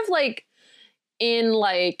 It's sort of like in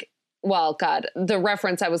like, well, God, the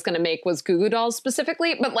reference I was going to make was Goo Goo Dolls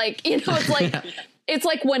specifically. But like, you know, it's like, it's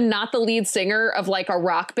like when not the lead singer of like a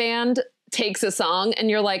rock band takes a song and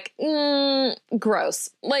you're like, gross.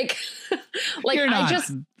 Like, You're not, I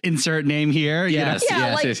just insert name here. Yes, You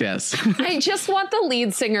know? Yeah, yes. I just want the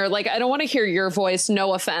lead singer. Like, I don't want to hear your voice.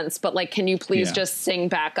 No offense, but like, can you please just sing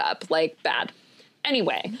back up? Like, bad.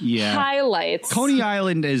 Anyway, highlights. Coney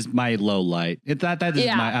Island is my low light. That is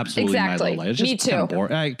my absolutely my low light. It's just Me too. Kind of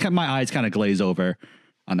boring. My eyes kind of glaze over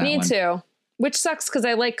on that one. Me too. Which sucks because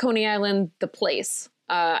I like Coney Island, the place.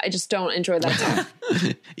 I just don't enjoy that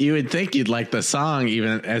song. You would think you'd like the song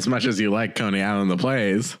even as much as you like Coney Island the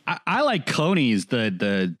plays. I like Coney's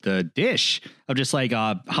the dish of just like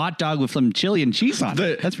a hot dog with some chili and cheese on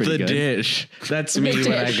it. That's pretty good. The dish. That's me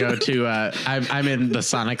when I go to I'm in the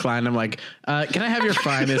Sonic line. I'm like, can I have your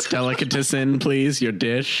finest delicatessen, please? Your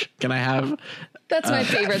dish. Can I have? That's my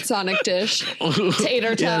favorite Sonic dish.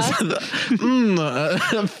 Tater tot.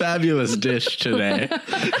 A fabulous dish today.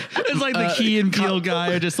 It's like the Key and Peele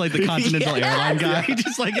guy or just like the Continental Airline guy.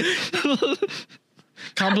 Just like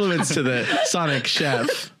compliments to the Sonic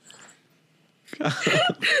chef.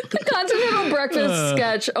 The Continental Breakfast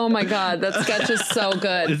sketch. Oh my God, that sketch is so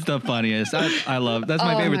good. It's the funniest. I love. That's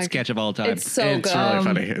my favorite sketch of all time. It's so It's good. really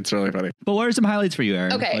funny. It's really funny. But what are some highlights for you,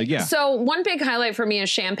 Aaron? Okay, so one big highlight for me is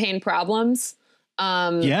Champagne Problems.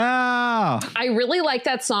 Yeah. I really like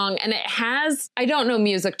that song, and it has, I don't know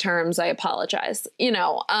music terms, I apologize. You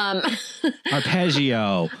know,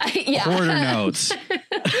 arpeggio, quarter notes.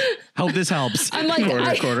 Hope this helps. I'm like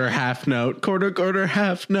quarter, half note, quarter,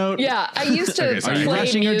 half note. Yeah, I used to Are you play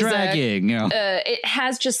rushing music. or dragging? You know. It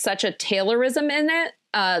has just such a Taylorism in it.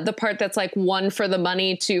 The part that's like 1 for the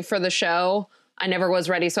money, 2 for the show. I never was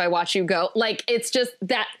ready, so I watch you go. Like, it's just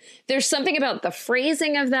that there's something about the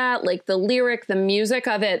phrasing of that, like the lyric, the music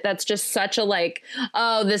of it, that's just such a like,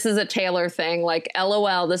 oh, this is a Taylor thing. Like,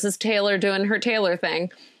 LOL, this is Taylor doing her Taylor thing.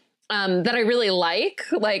 That I really like.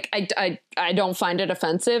 Like, I don't find it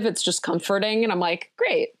offensive. It's just comforting, and I'm like,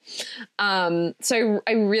 great. So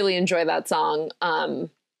I really enjoy that song,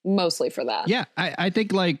 mostly for that. Yeah, I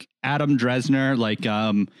think like Adam Dresner, like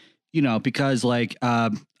you know, because like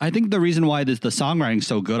I think the reason why the songwriting's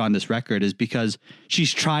so good on this record is because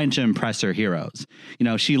she's trying to impress her heroes. You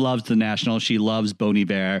know, she loves the National, she loves Bon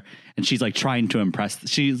Iver, and she's like trying to impress.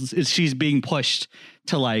 She's being pushed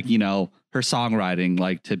to like, you know, her songwriting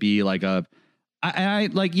like to be like I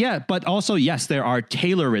like, yeah, but also, yes, there are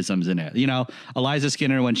Taylorisms in it. You know, Eliza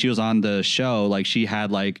Skinner, when she was on the show, like she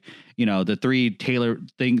had like, you know, the 3 Taylor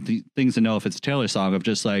things to know if it's a Taylor song of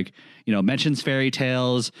just like, you know, mentions fairy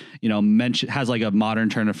tales, you know, has like a modern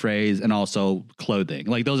turn of phrase and also clothing.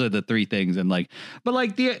 Like those are the 3 things. And like, but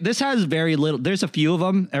like this has very little, there's a few of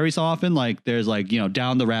them every so often. Like there's like, you know,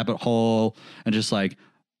 Down the Rabbit Hole and just like,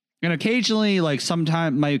 and occasionally like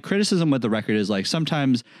sometimes my criticism with the record is like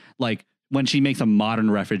sometimes like, when she makes a modern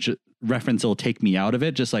reference, it'll take me out of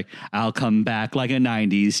it. Just like, I'll come back like a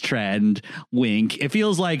 90s trend, wink. It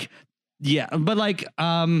feels like, yeah, but like,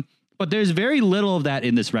 but there's very little of that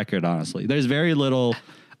in this record, honestly. There's very little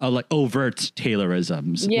like overt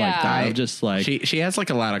Taylorisms. Yeah. Like, just like she has like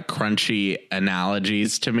a lot of crunchy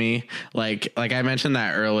analogies to me. Like I mentioned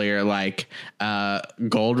that earlier, like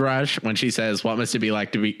Gold Rush, when she says, what must it be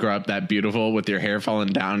like to grow up that beautiful with your hair falling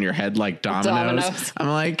down your head like dominoes? I'm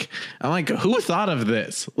like, who thought of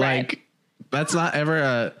this? Right. Like, that's not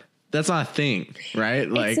ever That's not a thing, right?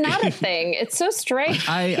 Like, It's not a thing. It's so strange.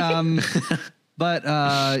 But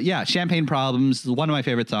yeah, Champagne Problems, one of my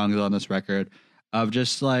favorite songs on this record, of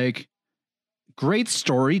just like great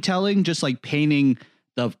storytelling, just like painting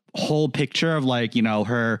the whole picture of like,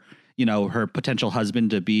 her potential husband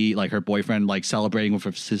to be like her boyfriend, like celebrating with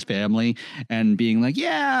his family and being like,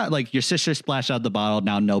 yeah, like your sister splashed out the bottle.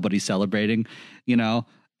 Now nobody's celebrating,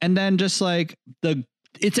 and then just like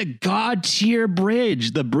it's a God tier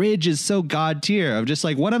bridge. The bridge is so God tier, of just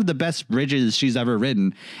like one of the best bridges she's ever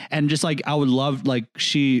written. And just like, I would love, like,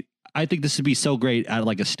 I think this would be so great at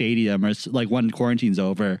like a stadium or like when quarantine's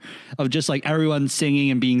over, of just like everyone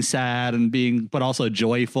singing and being sad and but also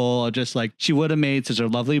joyful. Just like, she would have made such a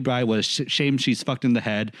lovely bride. Was shame she's fucked in the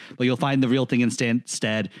head, but you'll find the real thing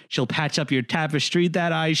instead. She'll patch up your tapestry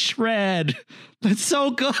that I shred. That's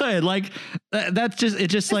so good. Like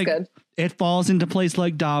that's like good. It falls into place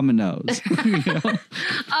like dominoes.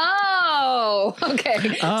 Oh,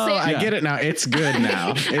 okay. oh, See, I get it now. It's good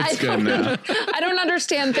now. It's good now. I don't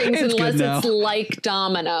understand things It's unless good now. it's like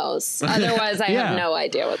dominoes. Otherwise, I Yeah. have no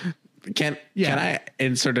idea what. Can I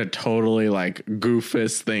insert a totally like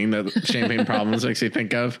goofus thing that Champagne Problems makes me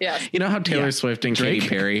think of? Yes. You know how Taylor Swift and Drake? Katy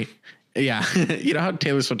Perry. Yeah. You know how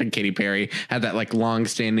Taylor Swift and Katy Perry had that like long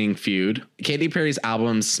standing feud? Katy Perry's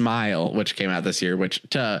album Smile, which came out this year, which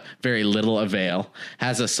to very little avail,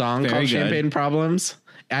 has a song Very called good. Champagne Problems.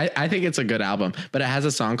 I think it's a good album, but it has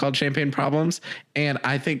a song called Champagne Problems. And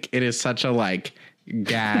I think it is such a like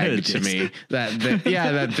gag to me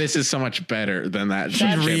that this is so much better than that.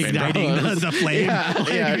 Champagne Reigniting Problems. the flame.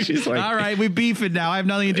 Yeah, she's like, all right, we beefing now. I have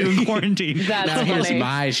nothing to do in quarantine. That's now here's funny.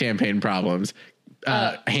 my champagne problems.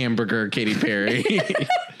 Hamburger Katy Perry.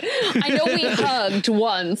 I know we hugged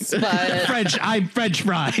once, but I'm French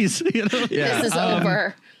fries. Yeah. this is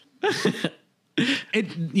over.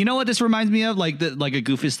 You know what this reminds me of? Like a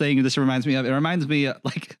goofiest thing. This reminds me of. It reminds me of,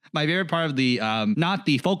 like, my favorite part of the not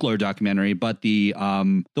the folklore documentary, but the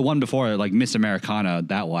one before, like Miss Americana.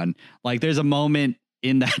 That one. Like, there's a moment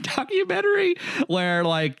in that documentary where,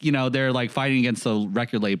 like, they're like fighting against the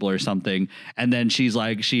record label or something, and then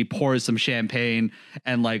she pours some champagne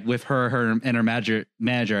and like with her and her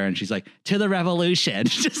manager, and she's like, to the revolution.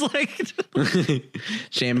 Just like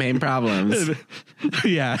Champagne Problems.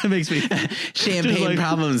 yeah, it makes me Champagne like-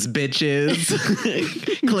 Problems, bitches.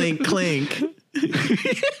 Clink, clink.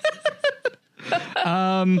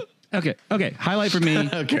 Okay. Highlight for me.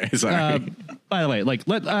 Okay, sorry. By the way, like,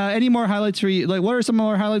 any more highlights for you? Like, what are some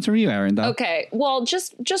more highlights from you, Aaron? Though? Okay, well,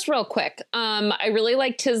 just real quick. I really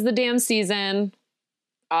like "'Tis the Damn Season."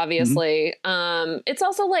 Obviously, it's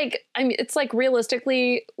also like, I mean, it's like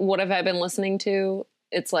realistically, what have I been listening to?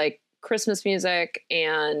 It's like Christmas music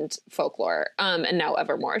and folklore, and now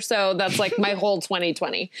Evermore. So that's like my whole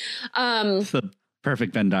 2020. It's the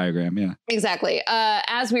perfect Venn diagram. Yeah. Exactly.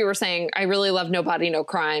 As we were saying, I really love No Body, No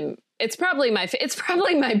Crime. It's probably my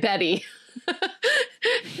Betty.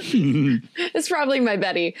 It's probably my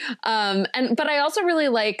Betty. But I also really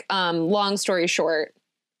like Long Story Short.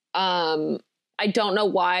 I don't know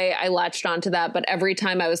why I latched onto that, but every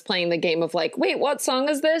time I was playing the game of like, wait, what song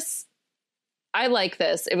is this? I like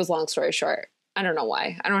this. It was Long Story Short. I don't know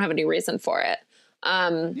why. I don't have any reason for it.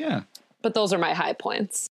 Yeah. But those are my high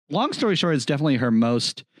points. Long Story Short is definitely her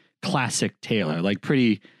most classic Taylor. Like,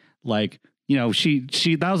 pretty, like, she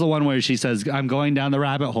that was the one where she says, I'm going down the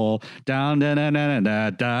rabbit hole, down, da, da, da, da,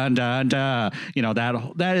 da, da, da.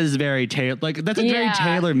 That is very Taylor. Like, that's a very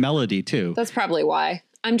Taylor melody too. That's probably why.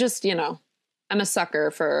 I'm just, I'm a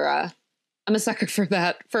sucker for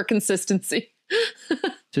that, for consistency.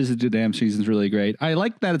 "'Tis the Damn Season's really great. I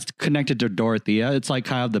like that it's connected to Dorothea. It's like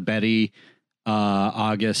kind of the Betty,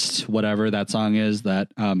 August, whatever that song is, that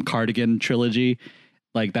Cardigan trilogy.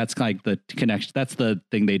 Like, that's like the connection. That's the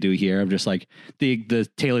thing they do here, of just like the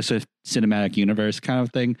Taylor Swift cinematic universe kind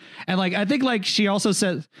of thing. And like, I think like she also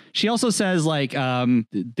says like,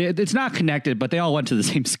 it's not connected, but they all went to the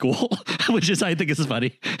same school, which is, I think, is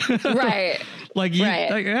funny. Right. Like,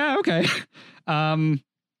 like, yeah, okay.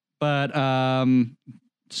 But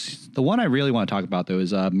the one I really want to talk about though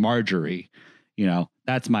is Marjorie.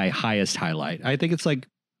 That's my highest highlight. I think it's like,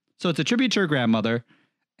 so it's a tribute to her grandmother,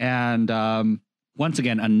 and once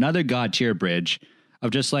again, another God tier bridge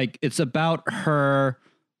of just like, it's about her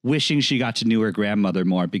wishing she got to know her grandmother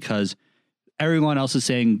more, because everyone else is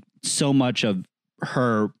saying so much of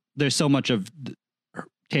her. There's so much of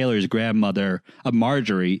Taylor's grandmother, of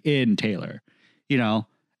Marjorie, in Taylor,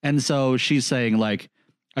 and so she's saying like,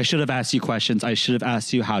 I should have asked you questions. I should have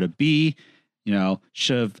asked you how to be,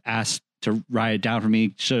 should have asked to write it down for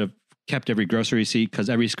me. Should have kept every grocery receipt because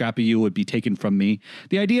every scrap of you would be taken from me.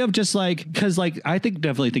 The idea of just like, because like I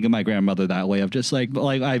definitely think of my grandmother that way, of just like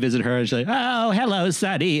I visit her and she's like, oh, hello,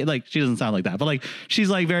 Sonny. Like she doesn't sound like that, but like she's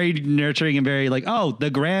like very nurturing and very like, oh, the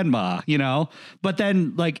grandma, you know. But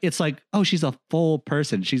then like it's like, oh, she's a full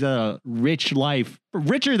person. She's a rich life,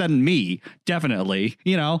 richer than me, definitely,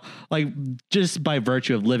 you know, like just by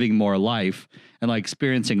virtue of living more life and like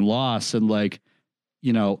experiencing loss and like,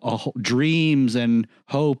 you know, dreams and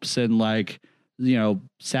hopes and like, you know,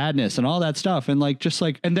 sadness and all that stuff. And like, just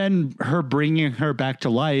like, and then her bringing her back to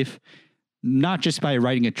life, not just by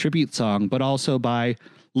writing a tribute song, but also by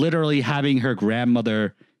literally having her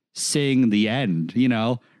grandmother sing the end, you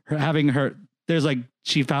know, there's like,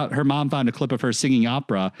 her mom found a clip of her singing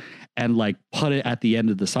opera and like put it at the end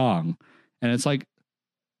of the song. And it's like,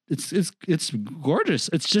 it's gorgeous.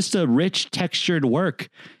 It's just a rich textured work.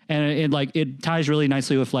 And it ties really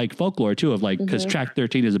nicely with like folklore too, of like, because track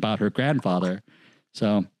 13 is about her grandfather.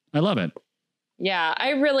 So I love it. Yeah,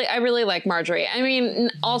 I really like Marjorie. I mean,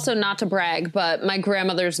 also not to brag, but my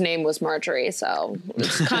grandmother's name was Marjorie, so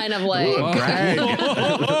it's kind of like ooh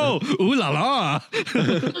la la.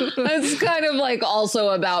 It's kind of like also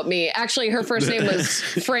about me. Actually, her first name was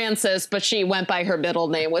Frances, but she went by her middle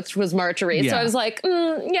name, which was Marjorie. Yeah. So I was like,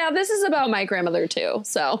 yeah, this is about my grandmother too.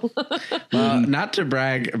 So, not to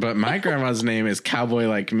brag, but my grandma's name is Cowboy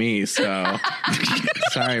Like Me. So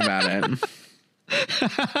sorry about it.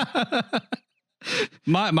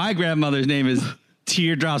 My grandmother's name is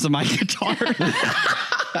Teardrops on My Guitar.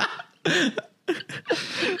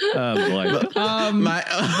 Oh boy.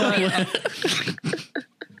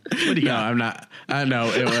 What do you got? I'm not. I know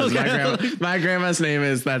it was okay. My grandma's name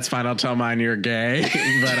is That's Fine. I'll Tell Mine You're Gay,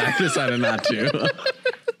 but I decided not to.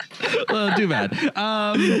 Well, too bad.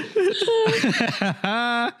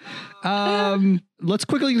 Let's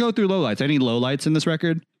quickly go through lowlights. Any lowlights in this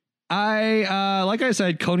record? Like I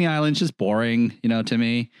said, Coney Island's just boring, you know, to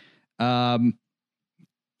me. Cowboy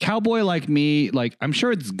Like Me, like, I'm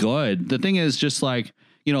sure it's good. The thing is just like,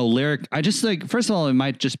 you know, lyric. I just like, first of all, it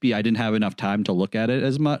might just be, I didn't have enough time to look at it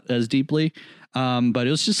as deeply. But it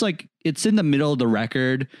was just like, it's in the middle of the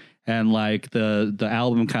record and like the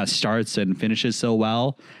album kind of starts and finishes so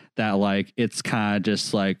well that like, it's kind of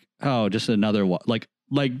just like, oh, just another one. Like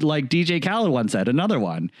DJ Khaled once said, another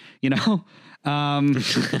one, you know?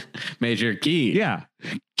 Major key. Yeah.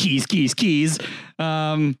 Keys.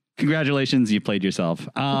 Congratulations, you played yourself.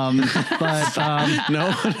 But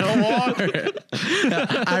no more.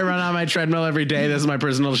 I run on my treadmill every day. This is my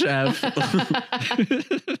personal chef.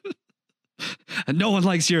 No one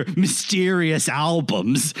likes your mysterious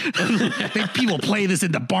albums. I think people play this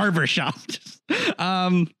in the barbershop.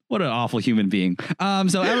 What an awful human being.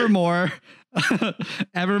 So Evermore.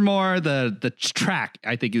 The track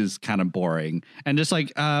I think is kind of boring and just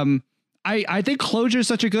like I think Closure is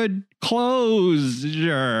such a good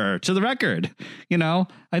closure to the record, you know.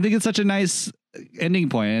 I think it's such a nice ending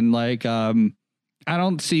point and like I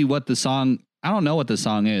don't know what the song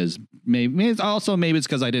is. Maybe it's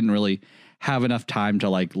because I didn't really have enough time to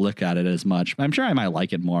like look at it as much. I'm sure I might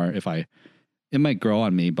like it more it might grow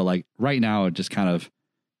on me, but like right now it just kind of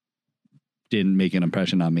didn't make an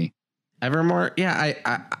impression on me. Evermore, yeah,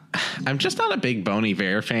 I'm just not a big Bon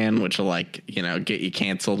Iver fan, which will like, you know, get you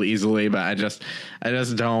canceled easily. But I just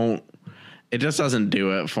don't. It just doesn't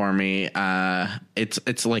do it for me.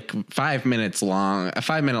 It's like 5 minutes long. A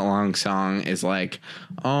 5 minute long song is like,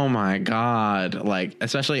 oh my god, like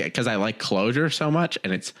especially because I like Closure so much,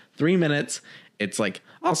 and it's 3 minutes. It's like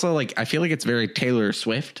also like I feel like it's very Taylor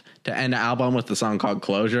Swift to end an album with the song called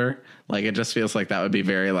Closure. Like it just feels like that would be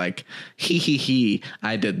very like he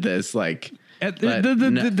I did this like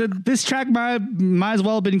this track might as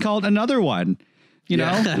well have been called Another One, you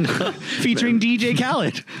know, featuring DJ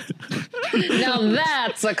Khaled. Now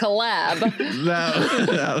that's a collab.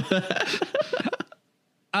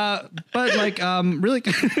 But like really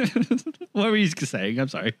what were you saying? I'm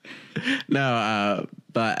sorry. No,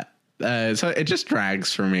 but so it just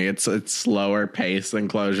drags for me. It's slower pace than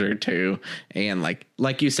Closure too, and like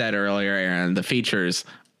you said earlier, Aaron, the features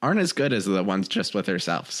aren't as good as the ones just with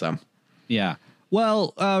herself. So yeah.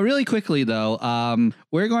 Well, really quickly though,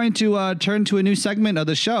 we're going to turn to a new segment of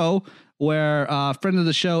the show where friend of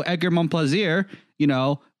the show Edgar Monplaisir, you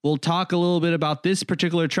know, will talk a little bit about this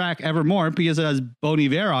particular track Evermore because it has Bon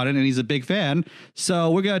Iver on it and he's a big fan. So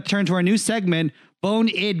we're going to turn to our new segment, Bon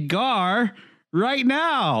Edgar, right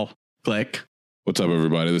now. Click. What's up,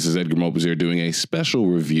 everybody? This is Edgar Monplaisir doing a special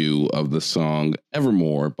review of the song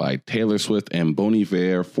Evermore by Taylor Swift and Bon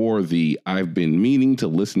Iver for the I've Been Meaning to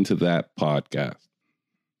Listen to That podcast.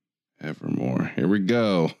 Evermore. Here we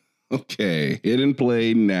go. Okay, hit and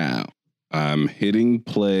play now. I'm hitting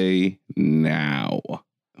play now.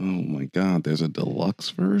 Oh my God, there's a deluxe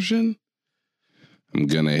version? I'm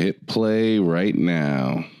gonna hit play right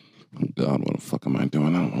now. Oh God, what the fuck am I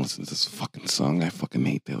doing? I don't want to listen to this fucking song. I fucking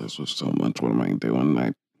hate Taylor Swift so much. What am I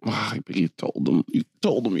doing? You told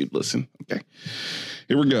them you'd listen. Okay,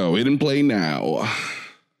 here we go. Hit and play now.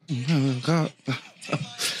 Oh God.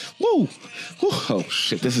 Whoa. Oh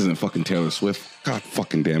shit, this isn't fucking Taylor Swift. God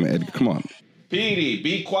fucking damn it, Edgar. Come on. Petey,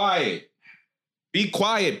 be quiet. Be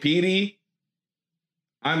quiet, Petey.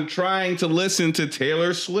 I'm trying to listen to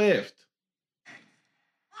Taylor Swift.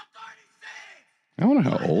 I wonder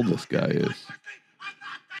how old this guy is.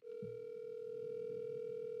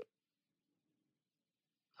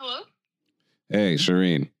 Hello? Hey,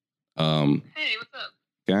 Shireen. Hey, what's up?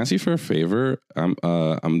 Can I ask you for a favor? I'm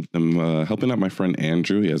helping out my friend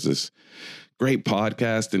Andrew. He has this great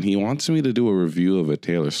podcast, and he wants me to do a review of a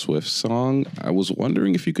Taylor Swift song. I was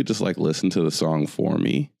wondering if you could just listen to the song for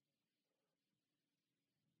me.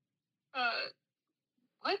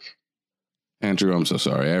 What? Andrew, I'm so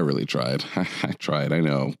sorry. I really tried. I tried. I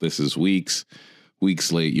know this is weeks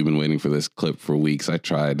late. You've been waiting for this clip for weeks. I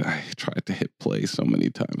tried to hit play so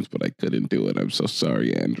many times, but I couldn't do it. I'm so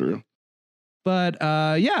sorry, Andrew. But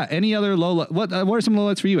yeah, any other low? What are some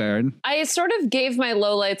lowlights for you, Aaron? I sort of gave my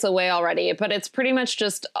lowlights away already, but it's pretty much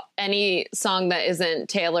just any song that isn't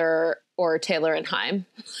Taylor or Taylor and Haim.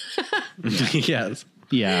 Yes.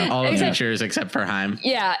 Yeah, all the features except for Haim.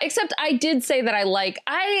 Yeah, except I did say that I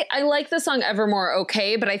like the song Evermore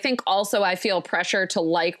okay, but I think also I feel pressure to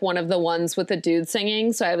like one of the ones with the dude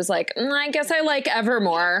singing. So I was like, I guess I like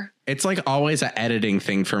Evermore. It's like always an editing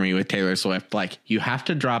thing for me with Taylor Swift. Like you have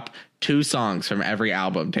to drop 2 songs from every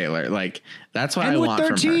album, Taylor. Like that's what I want from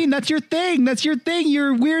her. 13, that's your thing. That's your thing.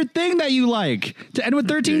 Your weird thing that you like to end with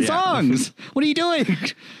 13 songs. What are you doing?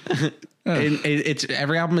 It's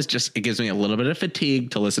every album is just, it gives me a little bit of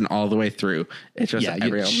fatigue to listen all the way through. It's just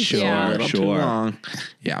every album is a little too long.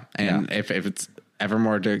 Yeah. And if it's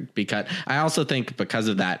Evermore to be cut, I also think because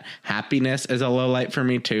of that, Happiness is a low light for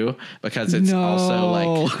me too, because it's also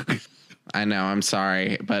like, I know, I'm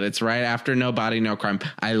sorry, but it's right after No Body, No Crime.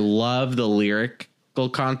 I love the lyrical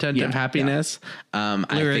content of Happiness. I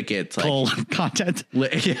think it's like content.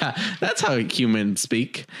 Yeah, that's how humans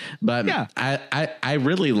speak. But I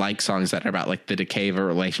really like songs that are about like the decay of a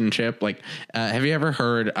relationship. Like, have you ever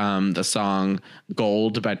heard the song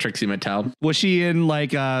Gold by Trixie Mattel? Was she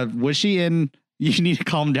in You Need to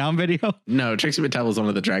Calm Down video? No, Trixie Mattel was one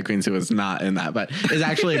of the drag queens who was not in that, but is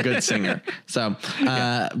actually a good singer. So,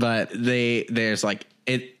 but there's like,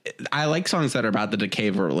 I like songs that are about the decay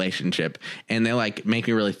of a relationship, and they like make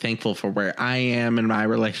me really thankful for where I am in my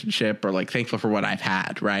relationship, or like thankful for what I've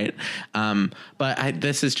had. Right. But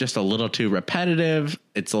this is just a little too repetitive.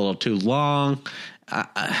 It's a little too long.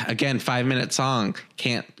 Again, 5-minute song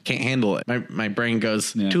can't handle it. My brain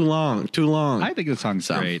goes too long. I think the song's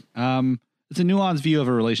great. It's a nuanced view of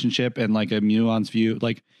a relationship, and like a nuanced view,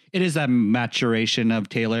 like it is that maturation of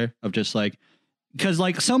Taylor, of just like, because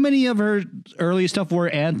like so many of her early stuff were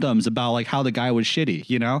anthems about like how the guy was shitty,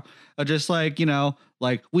 you know, just like, you know,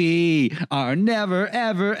 like we are never,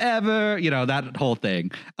 ever, ever, you know, that whole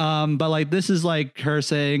thing. But like, this is like her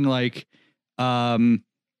saying like,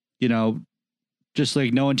 you know, just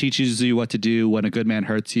like no one teaches you what to do when a good man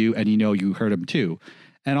hurts you, and you know, you hurt him too.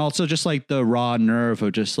 And also just like the raw nerve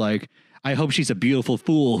of just like, I hope she's a beautiful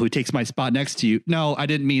fool who takes my spot next to you. No, I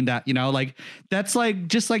didn't mean that. You know, like that's like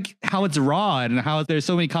just like how it's raw and how there's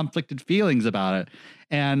so many conflicted feelings about it.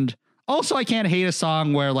 And also, I can't hate a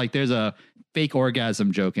song where like there's a fake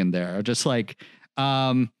orgasm joke in there. Just like,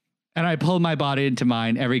 and I pull my body into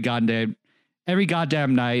mine every goddamn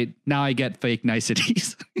night. Now I get fake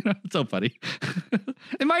niceties. You know, it's so funny.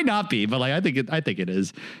 It might not be, but like I think it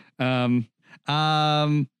is.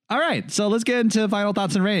 All right, so let's get into final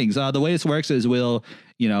thoughts and ratings. The way this works is we'll,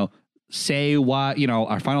 you know, say why, you know,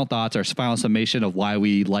 our final thoughts, our final summation of why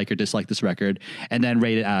we like or dislike this record, and then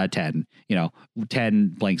rate it out of 10. You know,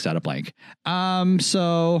 10 blanks out of blank. I'll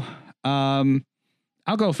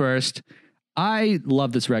go first. I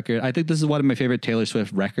love this record. I think this is one of my favorite Taylor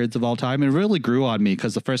Swift records of all time. It really grew on me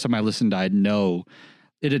because the first time I listened, it had no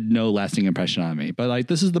lasting impression on me. But like,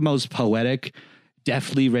 this is the most poetic,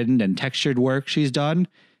 deftly written and textured work she's done.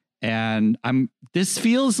 And this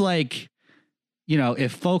feels like, you know,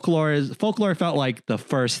 if folklore felt like the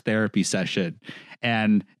first therapy session,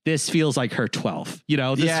 and this feels like her 12th, you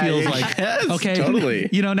know, this feels like, okay, totally.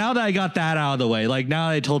 You know, now that I got that out of the way, like now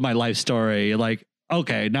I told my life story, like,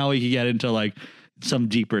 okay, now we can get into like some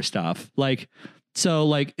deeper stuff. Like, so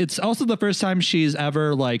like, it's also the first time she's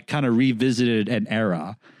ever like kind of revisited an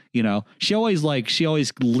era. You know, she always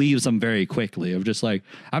leaves them very quickly of just like,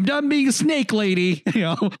 I'm done being a snake lady, you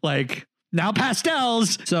know, like now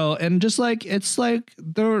pastels. So, and just like, it's like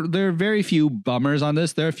there are very few bummers on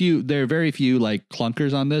this. There are very few like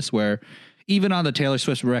clunkers on this, where even on the Taylor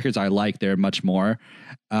Swift records I like, there are much more.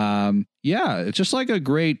 Yeah, it's just like a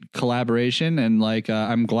great collaboration, and like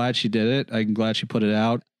I'm glad she did it. I'm glad she put it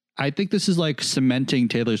out. I think this is like cementing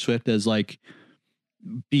Taylor Swift as like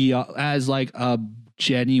as like a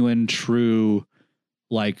genuine, true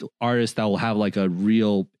like artist that will have like a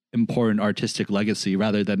real important artistic legacy,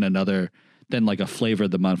 rather than like a flavor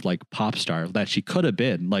of the month like pop star that she could have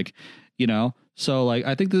been, like, you know. So like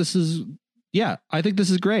I think this is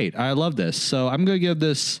great. I love this. So I'm gonna give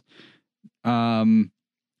this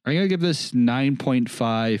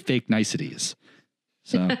 9.5 fake niceties.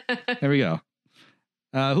 So there we go.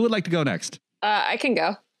 Who would like to go next? I can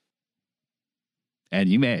go. And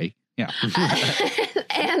you may. Yeah.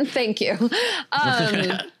 And thank you.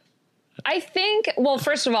 I think, well,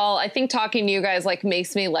 first of all, I think talking to you guys like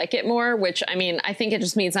makes me like it more, which I mean, I think it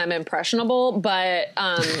just means I'm impressionable, but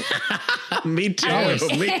me too.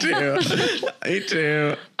 Me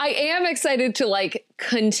too. I am excited to like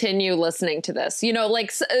continue listening to this. You know,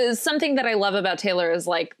 like something that I love about Taylor is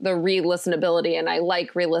like the re-listenability, and I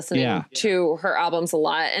like re-listening to her albums a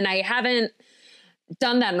lot. And I haven't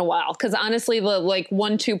done that in a while, because honestly, the like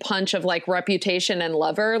 1-2 punch of like Reputation and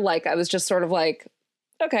Lover, like I was just sort of like,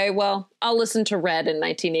 okay, well, I'll listen to Red in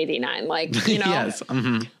 1989. Like, you know, yes.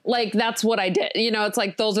 Mm-hmm. Like that's what I did. You know, it's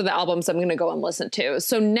like, those are the albums I'm going to go and listen to.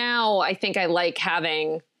 So now I think I like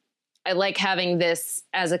having this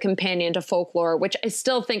as a companion to Folklore, which I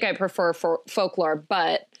still think I prefer for Folklore,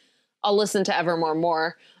 but I'll listen to Evermore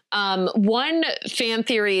more. One fan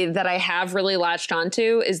theory that I have really latched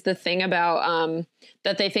onto is the thing about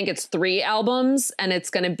that they think it's 3 albums and it's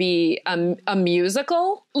going to be a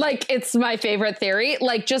musical. Like, it's my favorite theory.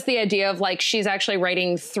 Like, just the idea of like she's actually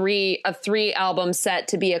writing a 3-album set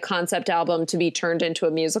to be a concept album to be turned into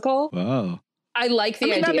a musical. Whoa. I like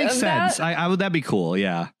the idea. That makes of sense. That. I would. That'd be cool.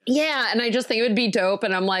 Yeah. Yeah, and I just think it would be dope.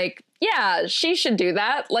 And I'm like, yeah, she should do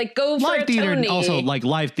that. Like, go for live a theater. Tony. Also, like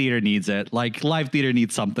live theater needs it. Like live theater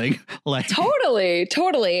needs something. Like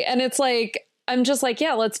totally. And it's like, I'm just like,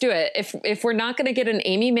 yeah, let's do it. If we're not going to get an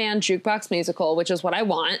Amy Mann jukebox musical, which is what I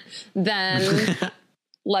want, then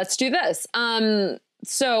let's do this.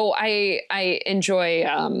 So I enjoy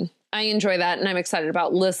that, and I'm excited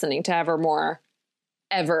about listening to Evermore.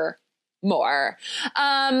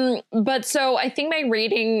 But so I think my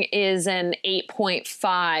rating is an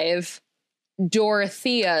 8.5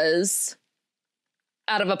 Dorotheas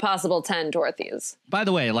out of a possible 10 Dorotheas. By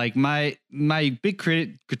the way, like my big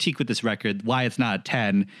critique with this record, why it's not a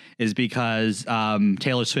 10, is because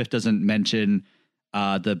Taylor Swift doesn't mention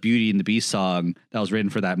the Beauty and the Beast song that was written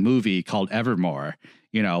for that movie called Evermore,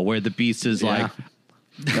 you know, where the Beast is like,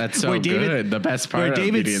 that's so good. The best part of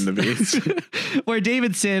Beauty and the Beast. Where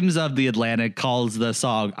David Sims of The Atlantic calls the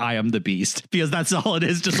song I Am the Beast, because that's all it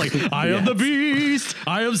is. Just like, I am the Beast.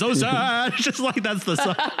 I am so sad. Just like, that's the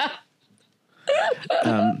song.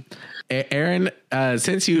 Aaron,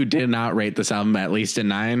 since you did not rate this album at least a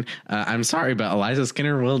 9, I'm sorry, but Eliza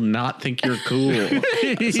Skinner will not think you're cool.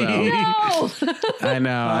 So, No! I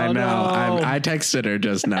know. No. I texted her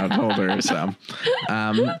just now, told her. So,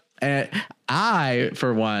 I,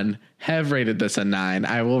 for one, have rated this a 9.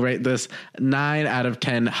 I will rate this 9 out of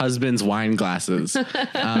 10 husband's wine glasses.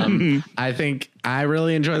 I think I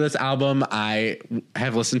really enjoy this album. I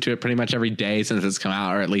have listened to it pretty much every day since it's come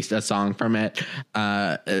out, or at least a song from it.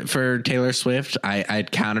 For Taylor Swift,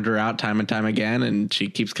 I'd counted her out time and time again, and she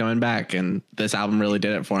keeps coming back. And this album really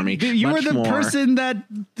did it for me. You were the person that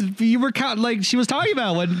you were like she was talking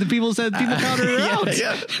about when the people said people counted her out.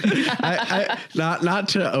 Yeah. Not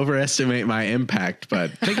to overestimate my impact, but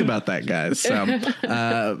think about that, guys.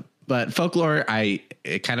 So, but Folklore,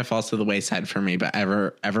 it kind of falls to the wayside for me, but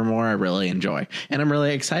Evermore I really enjoy. And I'm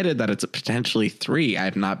really excited that it's potentially 3.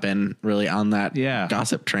 I've not been really on that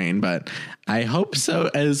gossip train, but I hope so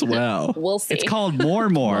as well. We'll see. It's called More.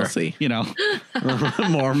 We'll see. You know.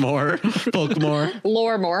 More. Folkmore.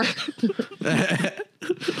 Lore more.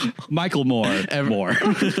 Michael Moore. More.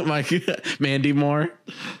 Mandy Moore.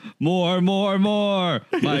 More.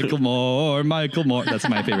 Michael Moore. That's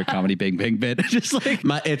my favorite comedy Bing Bing bit. Just like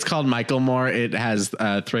it's called Michael Moore. It has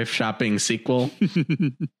a thrift shopping sequel.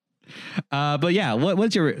 But yeah,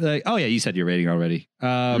 what's your like? Oh yeah, you said your rating already.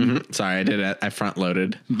 Sorry, I did it. I front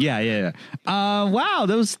loaded. Yeah. Wow,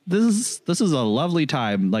 this is a lovely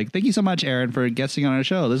time. Like, thank you so much, Aaron, for guesting on our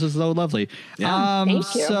show. This is so lovely. Yeah.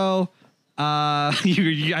 Thank you. So,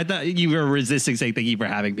 I thought you were resisting saying thank you for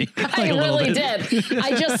having me. I really did.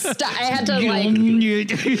 I just, I had to like,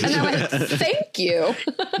 and I went, thank you.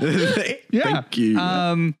 Yeah. Thank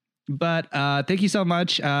you. But thank you so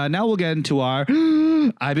much. Now we'll get into our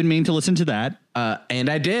I've been meaning to listen to that And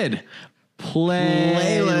I did.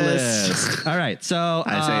 playlist. All right. So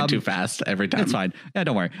I say it too fast every time. it's fine. Yeah,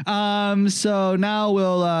 don't worry. So now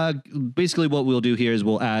we'll basically what we'll do here is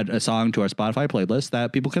we'll add a song to our Spotify playlist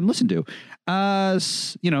that people can listen to.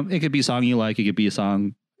 You know, it could be a song you like, it could be a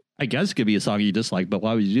song, I guess it could be a song you dislike, but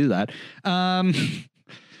why would you do that?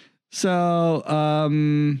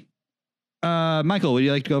 Michael, would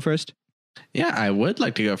you like to go first? Yeah, I would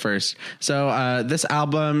like to go first. So this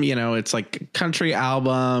album, you know, it's like country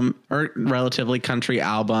album or relatively country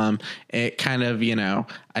album. It kind of, you know,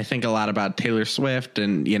 I think a lot about Taylor Swift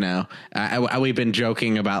and, you know, we've been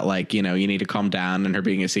joking about like, you know, you need to calm down and her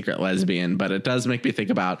being a secret lesbian, but it does make me think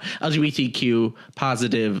about LGBTQ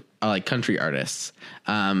positive like country artists.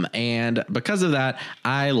 And because of that,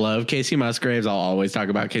 I love Casey Musgraves. I'll always talk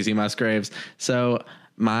about Casey Musgraves. So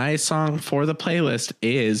my song for the playlist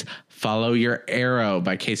is Follow Your Arrow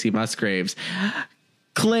by Casey Musgraves.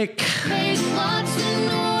 Click. Make lots of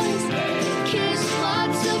noise, kiss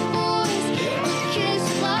lots of boys,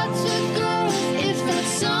 kiss lots of girls. If that's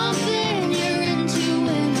something you're into,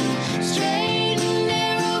 when a straight and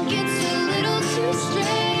narrow gets a little too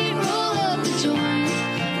straight, roll up the joint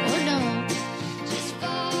or don't. Just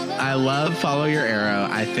follow. I love Follow Your Arrow.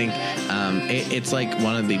 I think it's like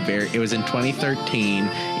one of the it was in 2013.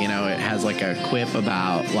 You know, it has like a quip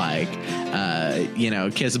about like, you know,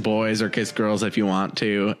 kiss boys or kiss girls if you want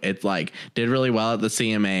to. It's like did really well at the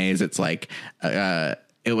CMAs. It's like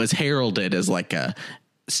it was heralded as like a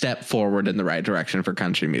step forward in the right direction for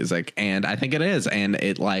country music. And I think it is. And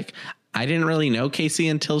it like, I didn't really know Casey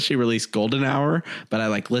until she released Golden Hour, but I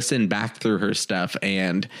like listened back through her stuff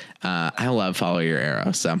and I love Follow Your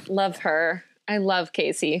Arrow. So Love her. I love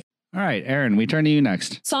Casey. All right, Aaron, we turn to you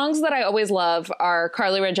next. Songs that I always love are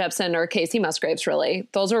Carly Rae Jepsen or Casey Musgraves, really.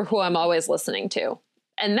 Those are who I'm always listening to.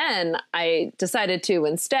 And then I decided to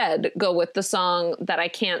instead go with the song that I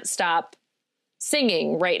can't stop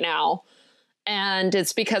singing right now. And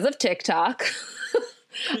it's because of TikTok.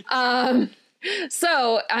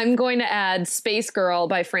 So I'm going to add Space Girl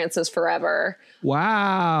by Francis Forever.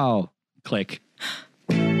 Wow. Click.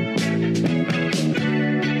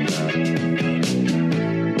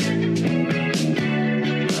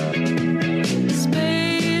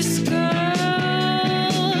 Space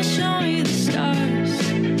girl, show me the stars.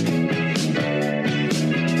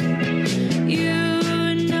 You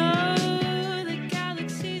know the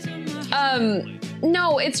galaxies are my heart.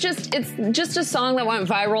 No, it's just a song that went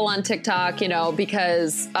viral on TikTok, you know,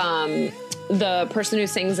 because the person who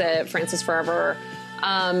sings it, Francis Forever,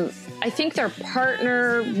 I think their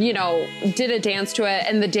partner, you know, did a dance to it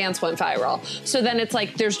and the dance went viral. So then it's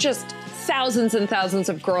like there's just thousands and thousands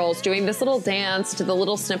of girls doing this little dance to the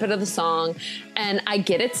little snippet of the song. And I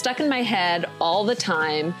get it stuck in my head all the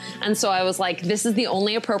time. And so I was like, this is the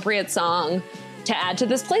only appropriate song to add to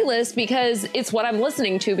this playlist because it's what I'm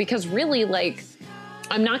listening to. Because really, like,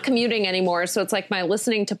 I'm not commuting anymore. So it's like my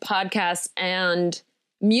listening to podcasts and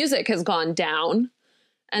music has gone down.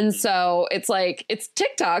 And so it's like, it's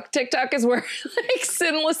TikTok. TikTok is where I like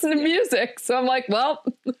sit and listen to music. So I'm like, well,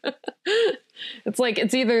 it's like,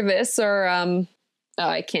 it's either this or,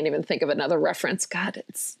 I can't even think of another reference. God,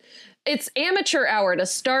 it's amateur hour to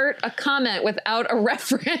start a comment without a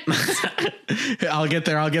reference. I'll get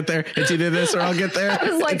there. It's either this or I'll get there. I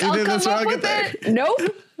was like, it's I'll either come this or up I'll with get it. Nope.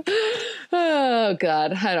 Oh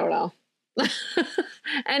God, I don't know.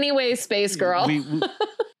 Anyway, Space Girl.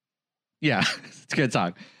 Yeah, it's a good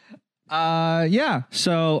song. Yeah.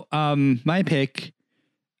 So, my pick,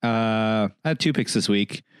 I have two picks this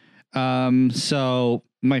week. So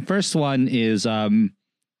my first one is,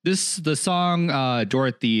 the song,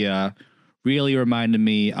 Dorothea really reminded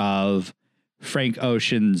me of Frank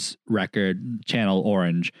Ocean's record, Channel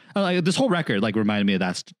Orange. Like this whole record, like reminded me of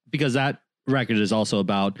that because that record is also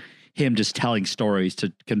about him just telling stories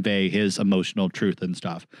to convey his emotional truth and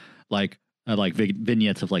stuff. Like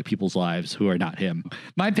vignettes of like people's lives who are not him.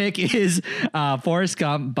 My pick is Forrest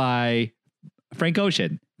Gump by Frank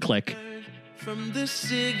Ocean. Click. From the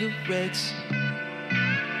cigarettes,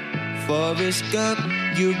 Forrest Gump,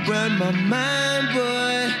 you run my mind,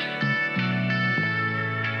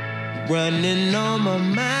 boy. Running on my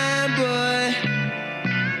mind, boy.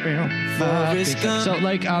 Forrest Gump. So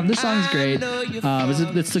like this song's great.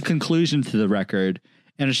 It's the conclusion to the record,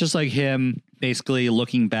 and it's just like him basically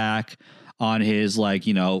looking back on his like,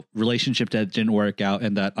 you know, relationship that didn't work out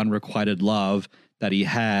and that unrequited love that he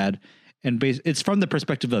had. and it's from the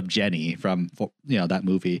perspective of Jenny from, you know, that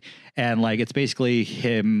movie. And like, it's basically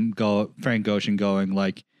Frank Gorshin going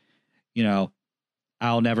like, you know,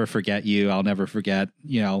 I'll never forget you. I'll never forget,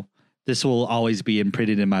 you know, this will always be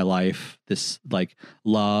imprinted in my life. This like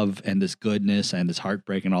love and this goodness and this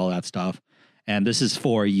heartbreak and all that stuff. And this is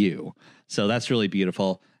for you. So that's really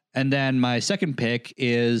beautiful. And then my second pick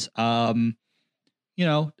is, you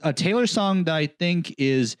know, a Taylor song that I think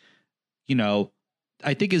is, you know,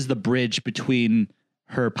 is the bridge between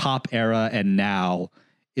her pop era and now.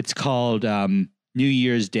 It's called New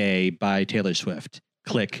Year's Day by Taylor Swift.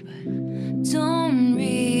 Click. Don't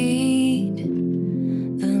read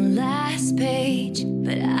the last page,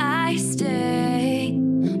 but I stay.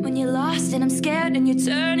 When you're lost and I'm scared and you're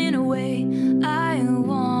turning away, I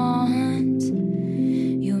want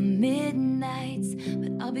your midnights, but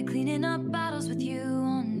I'll be cleaning up bottles with you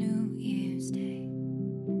on New Year's Day.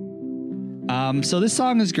 So this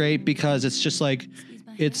song is great because it's just like,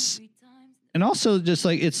 it's, and also just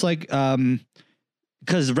like, it's like,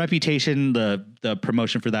 because Reputation, the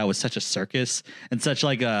promotion for that was such a circus and such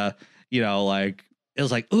like a, you know, like, it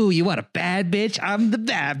was like, ooh, you want a bad bitch? I'm the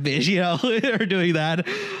bad bitch, you know, or doing that.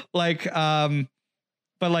 Like, but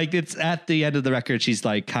like, it's at the end of the record, she's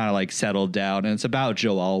like kind of like settled down, and it's about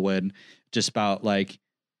Joe Alwyn, just about like,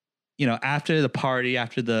 you know, after the party,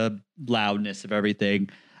 after the loudness of everything,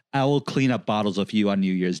 I will clean up bottles with you on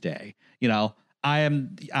New Year's Day. You know, I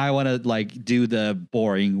want to like do the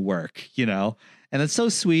boring work, you know, and it's so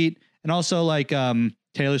sweet. And also like,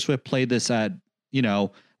 Taylor Swift played this at, you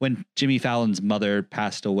know, when Jimmy Fallon's mother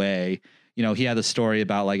passed away, you know, he had a story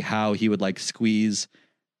about like how he would like squeeze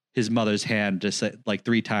his mother's hand just like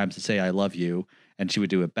 3 times to say, I love you. And she would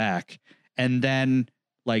do it back. And then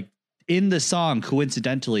like in the song,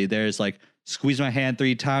 coincidentally, there's like, squeeze my hand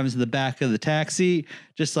 3 times in the back of the taxi,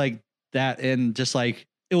 just like that. And just like,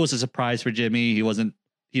 it was a surprise for Jimmy. He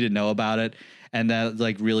didn't know about it. And that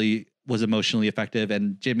like really was emotionally effective.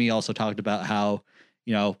 And Jimmy also talked about how,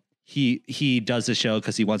 you know, he does the show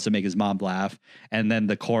because he wants to make his mom laugh. And then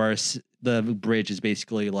the chorus, the bridge is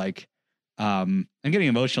basically like, I'm getting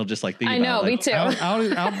emotional just like thinking about it. I know,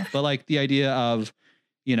 me too. But like the idea of,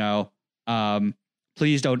 you know,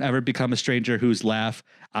 please don't ever become a stranger whose laugh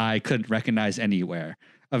I couldn't recognize anywhere,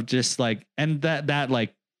 of just like, and that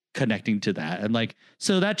like connecting to that. And like,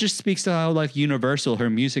 so that just speaks to how like universal her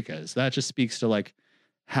music is. That just speaks to like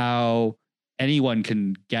how anyone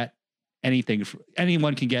can get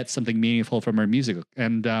something meaningful from her music.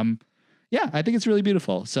 And yeah, I think it's really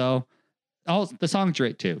beautiful. So the song's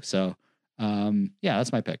great too. So yeah,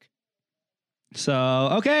 that's my pick. So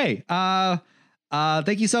okay.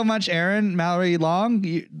 Thank you so much, Erin Mallory Long.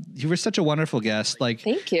 You were such a wonderful guest. Like,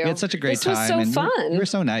 thank you. We had such a great time. This was so fun. You were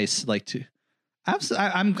so nice. Like,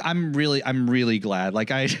 I'm really glad.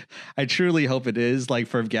 Like, I truly hope it is like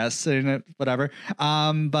for guests and whatever.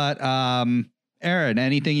 But Erin,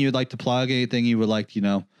 anything you would like to plug? Anything you would like, you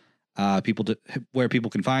know, where people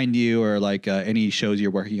can find you, or like any shows you're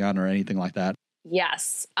working on or anything like that?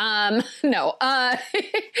 Yes. No.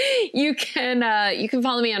 You can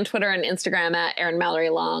follow me on Twitter and Instagram at Erin Mallory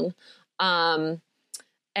Long.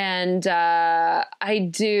 And I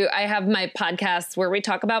have my podcast where we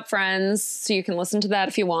talk about Friends, so you can listen to that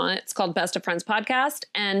if you want. It's called Best of Friends Podcast.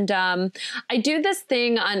 And I do this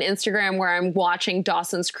thing on Instagram where I'm watching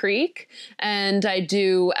Dawson's Creek, and I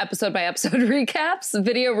do episode by episode recaps,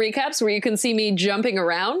 video recaps, where you can see me jumping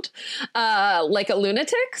around like a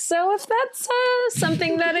lunatic. So if that's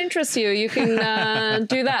something that interests you, you can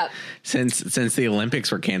do that. Since the Olympics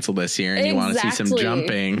were canceled this year and you want to see some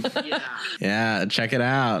jumping, yeah, check it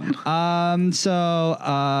out. So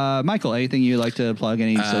Michael, anything you'd like to plug?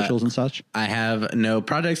 Any socials and such? I have no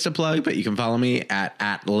projects to plug, but you can follow me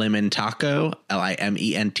at Lemon Taco,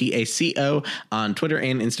 LIMENTACO, on Twitter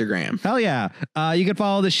and Instagram. Hell yeah. You can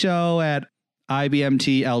follow the show at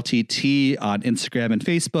IBMTLTT on Instagram and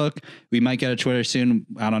Facebook. We might get a Twitter soon.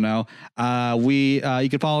 I don't know. You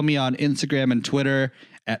can follow me on Instagram and Twitter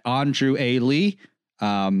at Andrew A. Lee.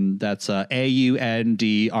 That's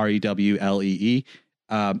AUNDREWLEE.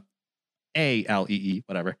 ALEE,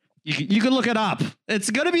 whatever. You can look it up. It's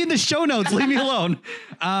going to be in the show notes. Leave me alone.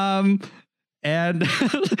 And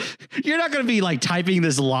you're not going to be like typing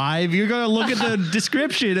this live. You're going to look at the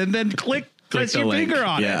description and then press your finger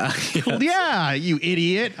on it. Yes. Yeah, you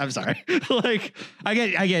idiot. I'm sorry. Like I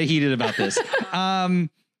get heated about this. You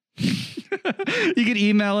can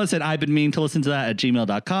email us at I've been meaning to listen to that at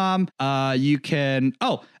gmail.com. You can,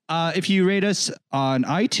 if you rate us on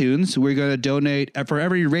iTunes, we're going to donate for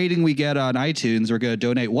every rating we get on iTunes. We're going to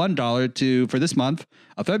donate $1 for this month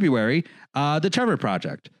of February, the Trevor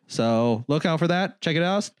Project. So look out for that. Check it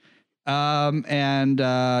out. So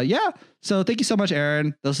thank you so much,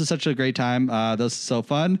 Aaron. This is such a great time. This is so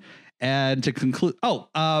fun. And to conclude,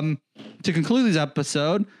 this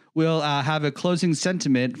episode, we'll have a closing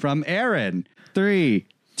sentiment from Aaron. 3,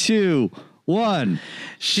 2, 1.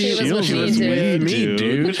 She was with me,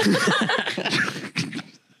 dude.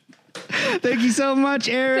 Thank you so much,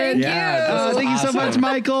 Aaron. Thank you. Thank you so much,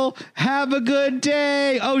 Michael. Have a good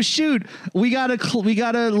day. Oh shoot, we gotta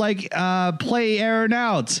play Aaron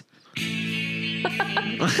out.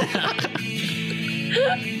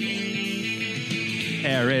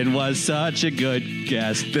 Aaron was such a good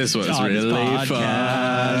guest. This was on this really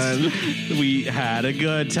podcast. fun. We had a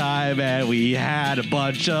good time and we had a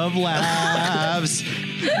bunch of laughs.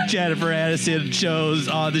 Jennifer Aniston shows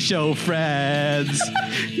on the show Friends.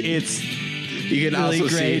 It's You can really also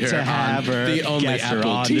see great her to have on her. the only guest her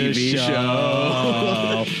Apple on the TV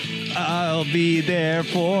show. I'll be there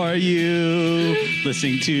for you.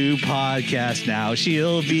 Listening to podcast now.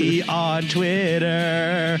 She'll be on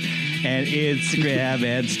Twitter and Instagram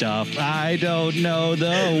and stuff. I don't know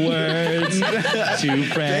the words to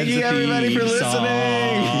Friends. Thank you, everybody, for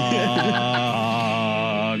listening.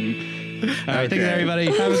 All right, thank you, everybody.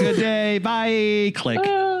 Have a good day. Bye. Click.